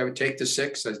I think I would take the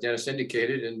 6, as Dennis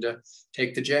indicated, and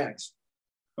take the Jags.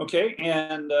 Okay,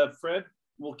 and Fred,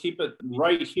 we'll keep it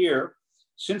right here.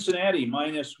 Cincinnati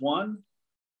 -1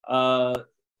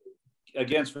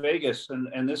 against Vegas,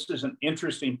 and this is an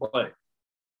interesting play.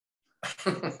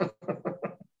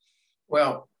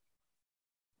 Well,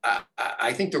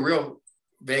 I think the real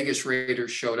Vegas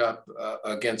Raiders showed up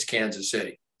against Kansas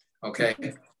City. Okay,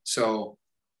 so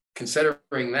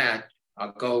considering that,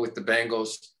 I'll go with the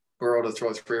Bengals. Burrow to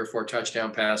throw 3 or 4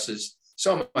 touchdown passes.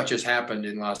 So much has happened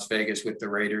in Las Vegas with the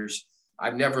Raiders.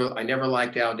 I never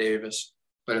liked Al Davis,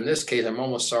 but in this case, I'm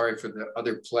almost sorry for the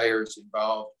other players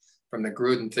involved, from the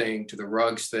Gruden thing to the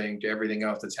Ruggs thing to everything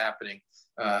else that's happening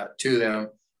to them.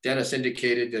 Dennis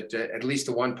indicated that at least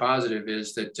the one positive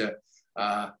is that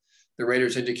the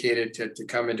Raiders indicated to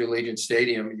come into Allegiant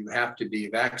Stadium, you have to be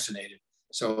vaccinated.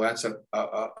 So that's a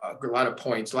lot of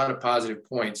points, a lot of positive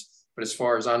points. But as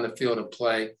far as on the field of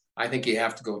play, I think you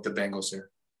have to go with the Bengals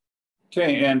here.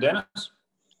 Okay, and Dennis?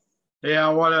 Yeah,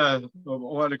 what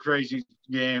a crazy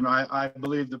game. I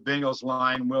believe the Bengals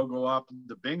line will go up.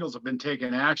 The Bengals have been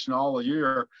taking action all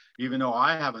year, even though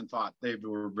I haven't thought they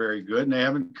were very good, and they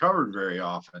haven't covered very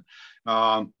often.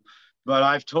 But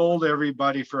I've told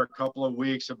everybody for a couple of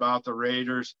weeks about the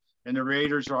Raiders, and the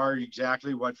Raiders are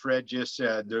exactly what Fred just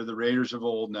said. They're the Raiders of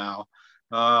old now.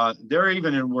 They're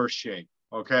even in worse shape,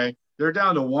 okay? They're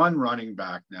down to 1 running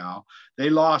back now.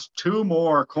 They lost 2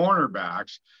 more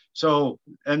cornerbacks. So,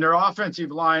 and their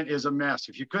offensive line is a mess.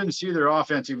 If you couldn't see their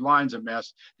offensive line's a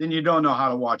mess, then you don't know how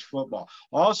to watch football.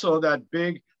 Also, that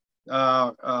big,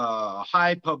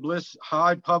 high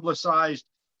publicized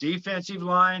defensive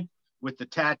line with the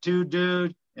tattoo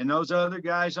dude and those other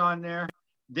guys on there,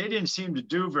 they didn't seem to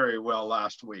do very well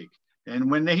last week.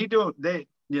 And when they don't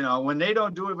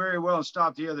do it very well and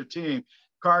stop the other team,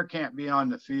 Carr can't be on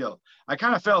the field. I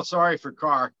kind of felt sorry for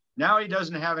Carr. Now he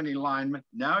doesn't have any linemen.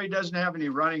 Now he doesn't have any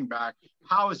running back.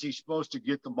 How is he supposed to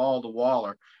get the ball to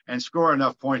Waller and score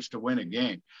enough points to win a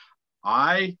game?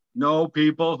 I know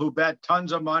people who bet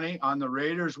tons of money on the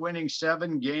Raiders winning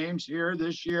 7 games here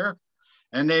this year,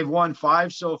 and they've won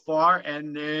 5 so far,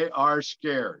 and they are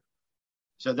scared.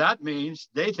 So that means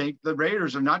they think the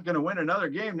Raiders are not going to win another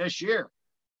game this year.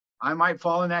 I might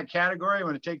fall in that category. I'm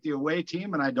going to take the away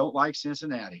team, and I don't like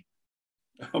Cincinnati.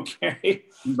 Okay.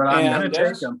 But I'm going to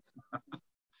take them.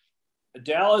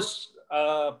 Dallas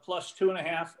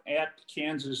 +2.5 at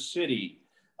Kansas City.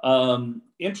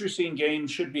 Interesting game.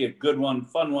 Should be a good one,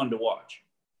 fun one to watch.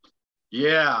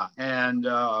 Yeah, and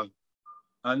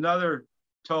another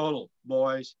total,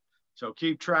 boys. So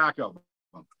keep track of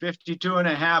them.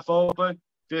 52.5 open,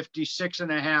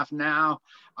 56.5 now.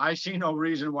 I see no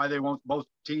reason why they won't both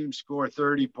teams score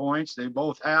 30 points. They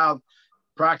both have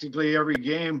practically every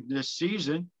game this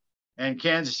season, and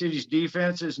Kansas City's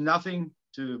defense is nothing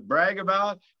to brag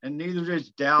about, and neither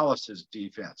is Dallas's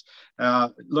defense.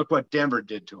 Look what Denver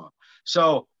did to them.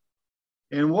 So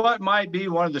in what might be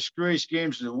one of the screwiest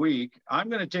games of the week, I'm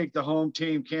going to take the home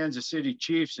team Kansas City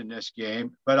Chiefs in this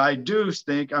game, but I do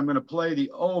think I'm going to play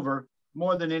the over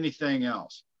more than anything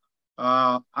else.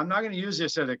 I'm not going to use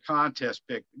this as a contest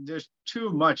pick. There's too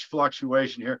much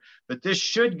fluctuation here, but this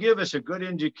should give us a good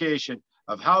indication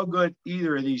of how good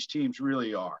either of these teams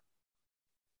really are.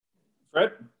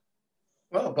 Fred?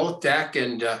 Well, both Dak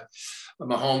and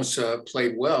Mahomes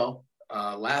played well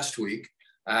last week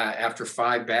after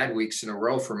 5 bad weeks in a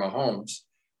row for Mahomes.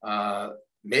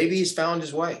 Maybe he's found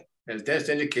his way. As Dennis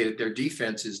indicated, their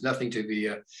defense is nothing to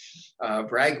be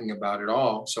bragging about at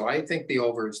all. So I think the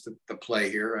over is the play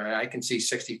here. I can see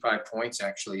 65 points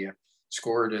actually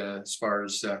scored as far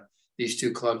as these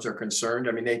two clubs are concerned.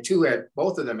 I mean,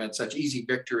 both of them had such easy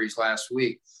victories last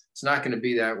week It's not going to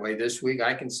be that way this week.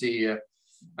 I can see,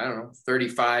 I don't know,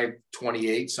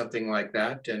 35-28, something like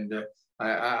that. And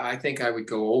I think I would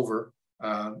go over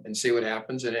and see what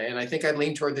happens. And I think I'd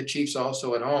lean toward the Chiefs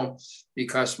also at home,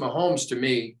 because Mahomes, to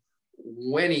me,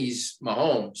 when he's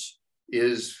Mahomes,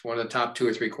 is one of the top 2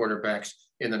 or 3 quarterbacks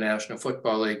in the National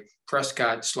Football League.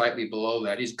 Prescott slightly below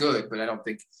that. He's good, but I don't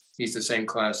think he's the same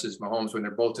class as Mahomes when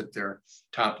they're both at their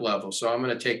top level. So I'm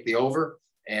going to take the over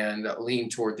and lean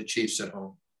toward the Chiefs at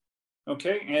home.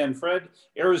 Okay, and Fred,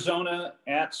 Arizona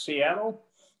at Seattle.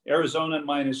 Arizona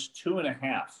minus 2.5.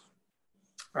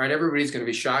 All right, everybody's going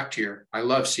to be shocked here. I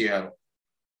love Seattle.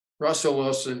 Russell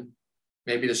Wilson,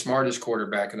 maybe the smartest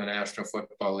quarterback in the National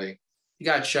Football League. He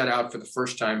got shut out for the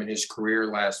first time in his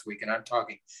career last week, and I'm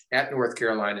talking at North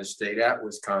Carolina State, at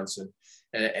Wisconsin,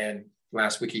 and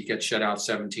last week he gets shut out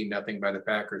 17-0 by the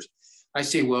Packers. I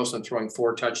see Wilson throwing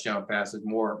 4 touchdown passes,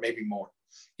 maybe more.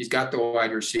 He's got the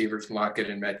wide receivers, Lockett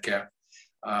and Metcalf.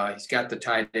 He's got the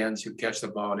tight ends who catch the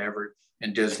ball in Everett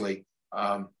and Disley.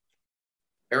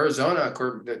 Arizona,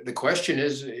 the question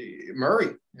is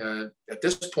Murray. At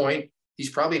this point, he's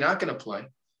probably not going to play.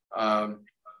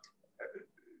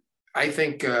 I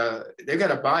think they've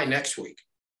got a bye next week.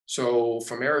 So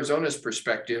from Arizona's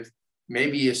perspective,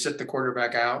 maybe you sit the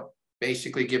quarterback out,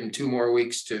 basically give him 2 more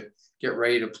weeks to get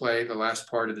ready to play the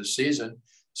last part of the season.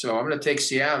 So I'm going to take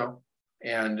Seattle,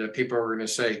 and people are going to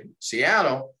say,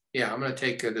 Seattle? Yeah, I'm going to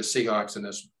take the Seahawks in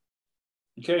this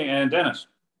one. Okay, and Dennis.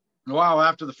 Wow,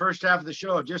 after the first half of the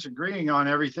show, disagreeing on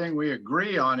everything, we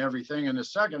agree on everything in the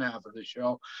second half of the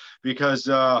show, because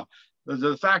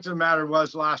the fact of the matter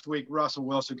was last week, Russell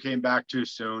Wilson came back too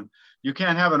soon. You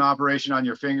can't have an operation on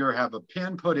your finger, have a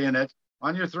pin put in it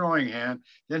on your throwing hand,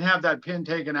 then have that pin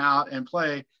taken out and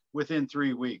play within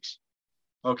 3 weeks.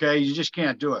 Okay, you just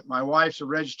can't do it. My wife's a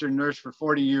registered nurse for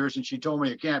 40 years, and she told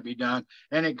me it can't be done,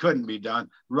 and it couldn't be done.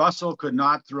 Russell could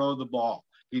not throw the ball.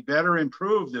 He better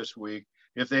improve this week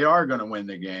if they are going to win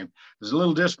the game. I was a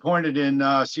little disappointed in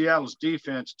Seattle's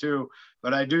defense too,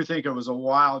 but I do think it was a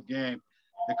wild game.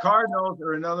 The Cardinals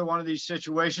are another one of these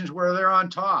situations where they're on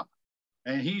top,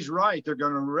 and he's right. They're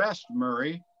going to rest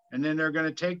Murray, and then they're going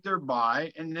to take their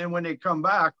bye, and then when they come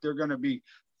back, they're going to be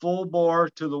full bore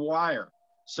to the wire.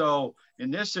 So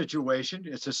in this situation,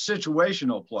 it's a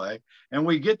situational play, and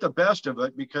we get the best of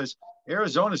it because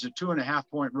Arizona's a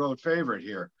 2.5-point road favorite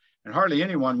here, and hardly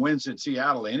anyone wins in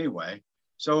Seattle anyway.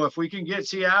 So if we can get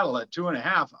Seattle at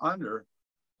 2.5 under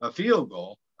a field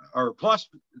goal or plus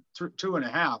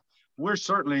 2.5, we're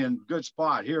certainly in good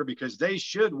spot here because they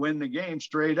should win the game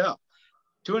straight up.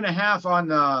 2.5 on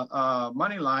the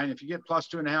money line. If you get plus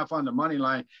 2.5 on the money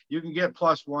line, you can get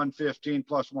plus 115,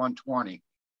 plus 120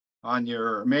 on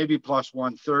your, maybe plus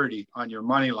 130 on your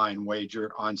money line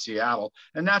wager on Seattle.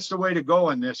 And that's the way to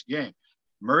go in this game.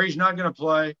 Murray's not going to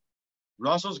play.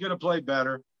 Russell's going to play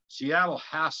better. Seattle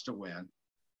has to win,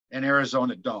 and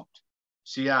Arizona don't.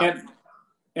 Seattle.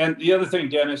 And the other thing,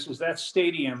 Dennis, is that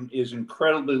stadium is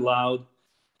incredibly loud.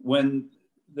 When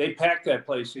they pack that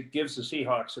place, it gives the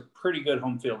Seahawks a pretty good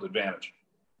home field advantage.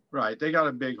 Right. They got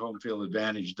a big home field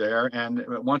advantage there. And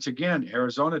once again,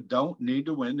 Arizona don't need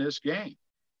to win this game.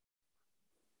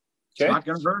 It's not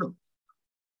going to hurt them.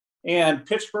 And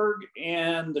Pittsburgh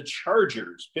and the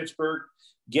Chargers. Pittsburgh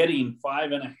getting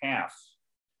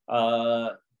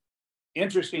 5.5.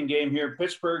 Interesting game here.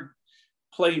 Pittsburgh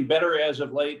playing better as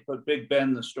of late, but Big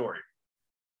Ben the story.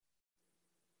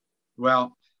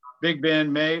 Well, Big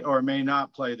Ben may or may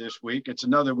not play this week. It's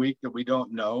another week that we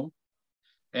don't know.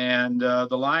 And the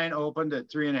line opened at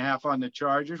 3.5 on the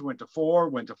Chargers, went to 4,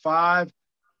 went to 5,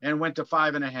 and went to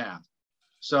 5.5.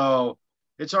 So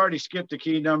it's already skipped the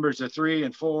key numbers of 3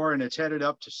 and 4, and it's headed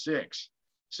up to 6.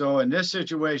 So in this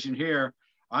situation here,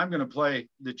 I'm going to play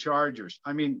the Chargers.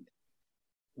 I mean,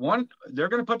 they're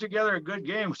going to put together a good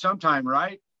game sometime,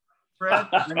 right, Fred?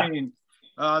 I mean,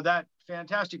 that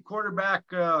fantastic quarterback,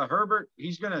 Herbert,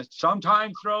 he's going to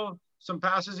sometime throw some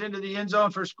passes into the end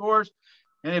zone for scores.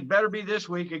 And it better be this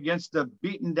week against the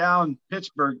beaten down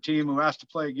Pittsburgh team who has to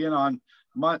play again on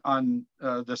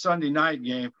the Sunday night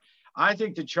game. I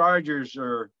think the Chargers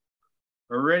are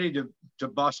ready to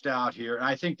bust out here. And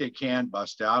I think they can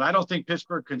bust out. I don't think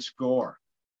Pittsburgh can score.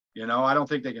 You know, I don't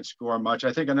think they can score much.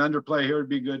 I think an underplay here would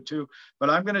be good too. But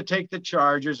I'm going to take the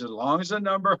Chargers as long as the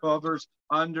number hovers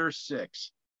under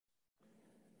 6.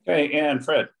 Okay, and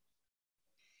Fred.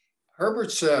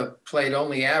 Herbert's played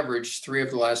only average 3 of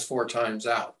the last 4 times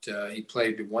out. He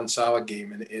played one solid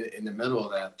game in the middle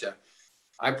of that.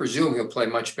 I presume he'll play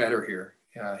much better here.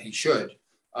 He should.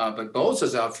 But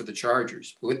Bosa's out for the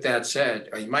Chargers. With that said,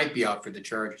 he might be out for the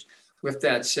Chargers. With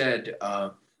that said,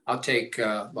 I'll take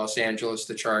Los Angeles,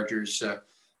 the Chargers,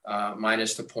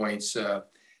 minus the points.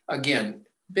 Again,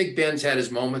 Big Ben's had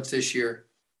his moments this year,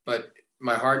 but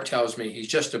my heart tells me he's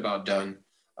just about done.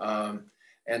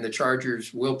 And the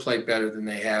Chargers will play better than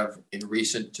they have in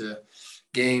recent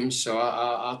games. So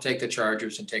I'll take the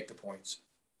Chargers and take the points.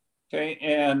 Okay,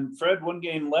 and Fred, one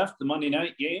game left, the Monday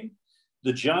night game.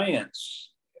 The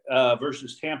Giants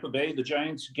versus Tampa Bay. The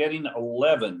Giants getting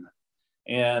 11,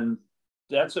 and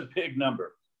that's a big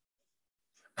number.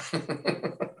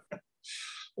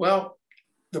 Well,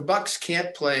 the Bucs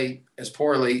can't play as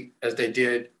poorly as they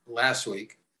did last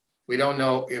week. We don't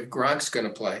know if Gronk's going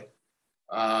to play.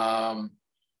 Going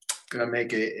to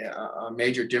make a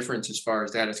major difference as far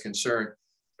as that is concerned.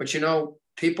 But,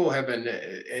 people have been,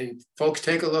 and folks,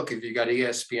 take a look, if you got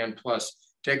ESPN Plus,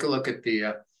 take a look at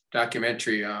the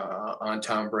documentary on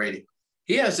Tom Brady.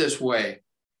 He has this way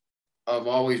of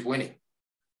always winning.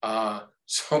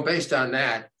 So based on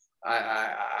that,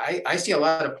 I see a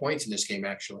lot of points in this game,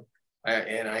 actually.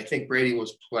 And I think Brady will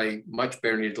play much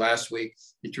better than he did last week.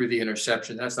 He threw the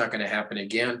interception. That's not going to happen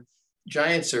again.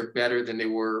 Giants are better than they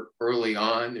were early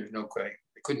on. There's no way.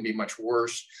 It couldn't be much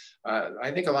worse. I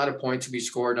think a lot of points will be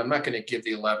scored. I'm not going to give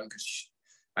the 11 because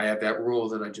I have that rule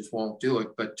that I just won't do it.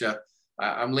 But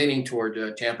I'm leaning toward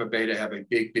Tampa Bay to have a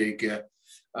big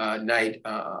night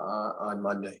on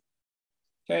Monday.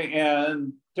 Okay,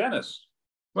 and Dennis.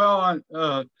 Well,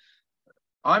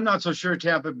 I'm not so sure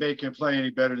Tampa Bay can play any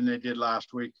better than they did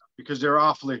last week because they're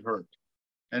awfully hurt.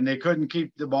 And they couldn't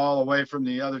keep the ball away from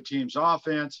the other team's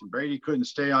offense, and Brady couldn't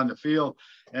stay on the field.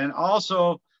 And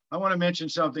also, I want to mention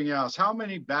something else. How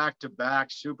many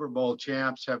back-to-back Super Bowl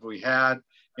champs have we had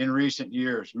in recent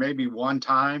years? Maybe one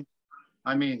time.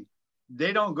 I mean,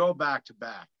 they don't go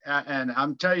back-to-back. And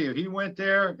I'm telling you, he went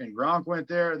there and Gronk went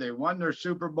there. They won their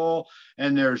Super Bowl,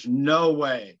 and there's no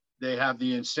way they have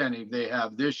the incentive they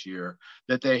have this year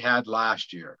that they had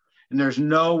last year. And there's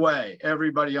no way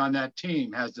everybody on that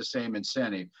team has the same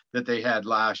incentive that they had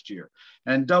last year.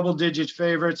 And double-digit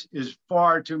favorites is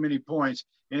far too many points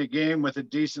in a game with a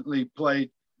decently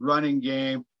played running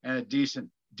game and a decent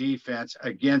defense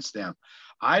against them.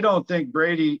 I don't think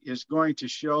Brady is going to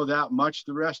show that much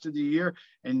the rest of the year.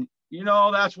 And,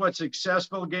 that's what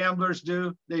successful gamblers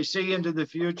do. They see into the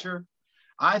future.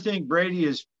 I think Brady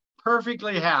is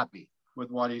perfectly happy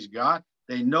with what he's got.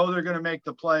 They know they're going to make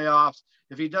the playoffs.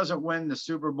 If he doesn't win the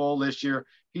Super Bowl this year,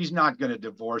 he's not going to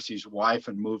divorce his wife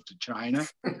and move to China.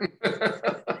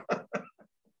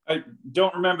 I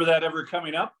don't remember that ever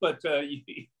coming up, but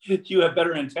you have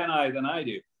better antennae than I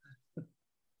do.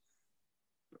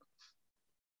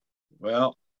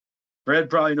 Well, Fred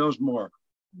probably knows more.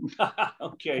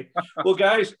 Okay. Well,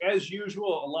 guys, as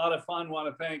usual, a lot of fun. Want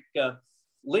to thank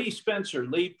Lee Spencer.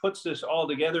 Lee puts this all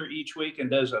together each week and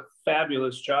does a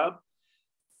fabulous job.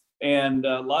 And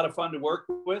a lot of fun to work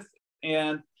with.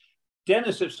 And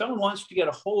Dennis, if someone wants to get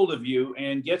a hold of you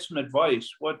and get some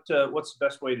advice, what's the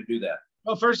best way to do that?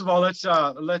 Well, first of all, let's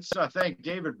thank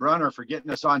David Brunner for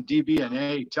getting us on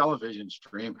DBNA television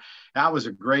stream. That was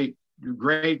a great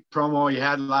promo he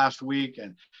had last week,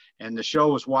 and the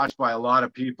show was watched by a lot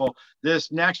of people.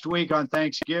 This next week on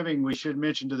Thanksgiving, we should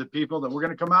mention to the people that we're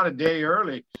going to come out a day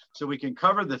early so we can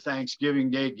cover the Thanksgiving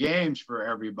Day games for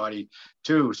everybody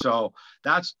too. So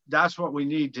that's what we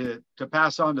need to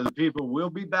pass on to the people. We'll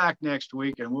be back next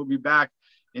week, and we'll be back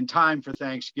in time for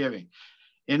Thanksgiving.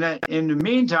 In the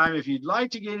meantime, if you'd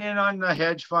like to get in on the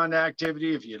hedge fund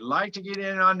activity, if you'd like to get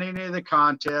in on any of the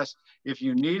contests, if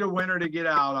you need a winner to get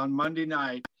out on Monday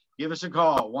night, give us a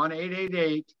call,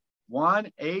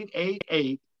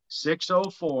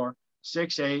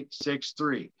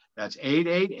 1-888-604-6863. That's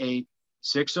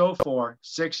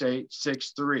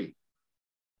 888-604-6863.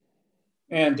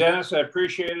 And Dennis, I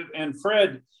appreciate it. And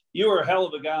Fred, you are a hell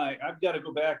of a guy. I've got to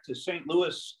go back to St.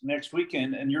 Louis next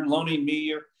weekend, and you're loaning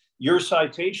me your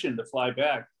citation to fly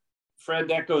back. Fred,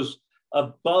 that goes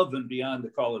above and beyond the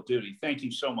Call of Duty. Thank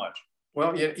you so much.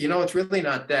 Well, it's really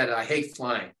not that. I hate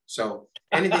flying. So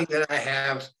anything that I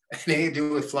have anything to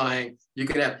do with flying, you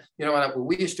can have, when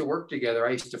we used to work together,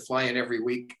 I used to fly in every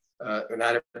week. And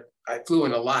I flew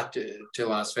in a lot to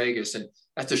Las Vegas, and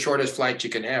that's the shortest flight you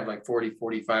can have, like 40,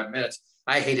 45 minutes.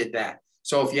 I hated that.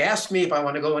 So if you ask me if I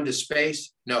want to go into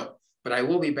space, no, but I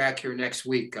will be back here next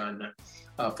week on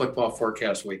Football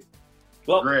Forecast Week.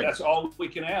 Well, great. That's all we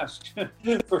can ask.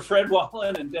 For Fred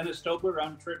Wallen and Dennis Tobler,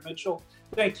 I'm Trent Mitchell.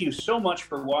 Thank you so much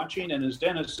for watching. And as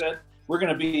Dennis said, we're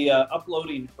going to be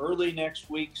uploading early next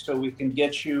week so we can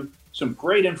get you some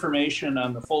great information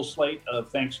on the full slate of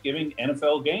Thanksgiving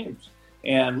NFL games.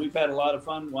 And we've had a lot of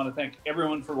fun. Want to thank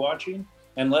everyone for watching,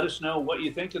 and let us know what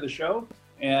you think of the show.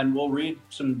 And we'll read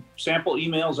some sample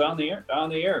emails on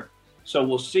the air. So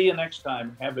we'll see you next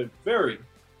time. Have a very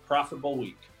profitable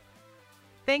week.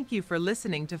 Thank you for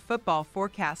listening to Football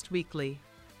Forecast Weekly,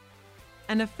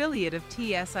 an affiliate of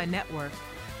TSI Network.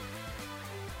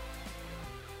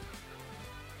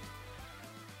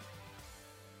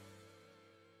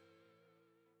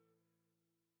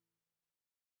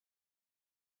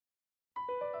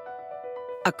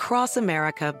 Across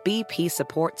America, BP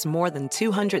supports more than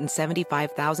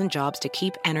 275,000 jobs to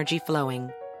keep energy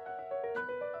flowing.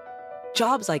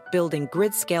 Jobs like building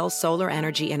grid-scale solar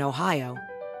energy in Ohio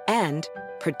and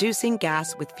producing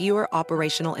gas with fewer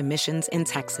operational emissions in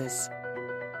Texas.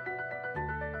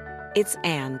 It's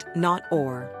and, not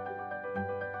or.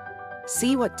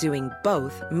 See what doing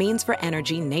both means for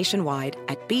energy nationwide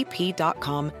at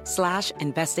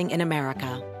bp.com/investing in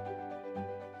America.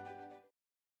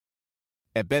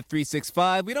 At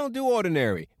Bet365, we don't do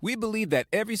ordinary. We believe that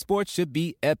every sport should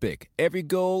be epic. Every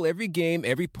goal, every game,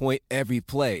 every point, every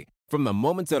play. From the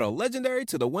moments that are legendary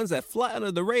to the ones that fly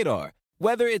under the radar.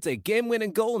 Whether it's a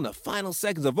game-winning goal in the final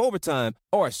seconds of overtime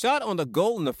or a shot on the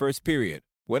goal in the first period.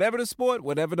 Whatever the sport,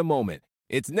 whatever the moment.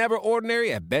 It's never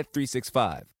ordinary at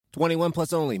Bet365. 21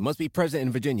 plus only. Must be present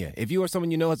in Virginia. If you or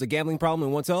someone you know has a gambling problem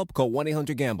and wants help, call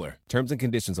 1-800-GAMBLER. Terms and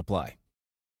conditions apply.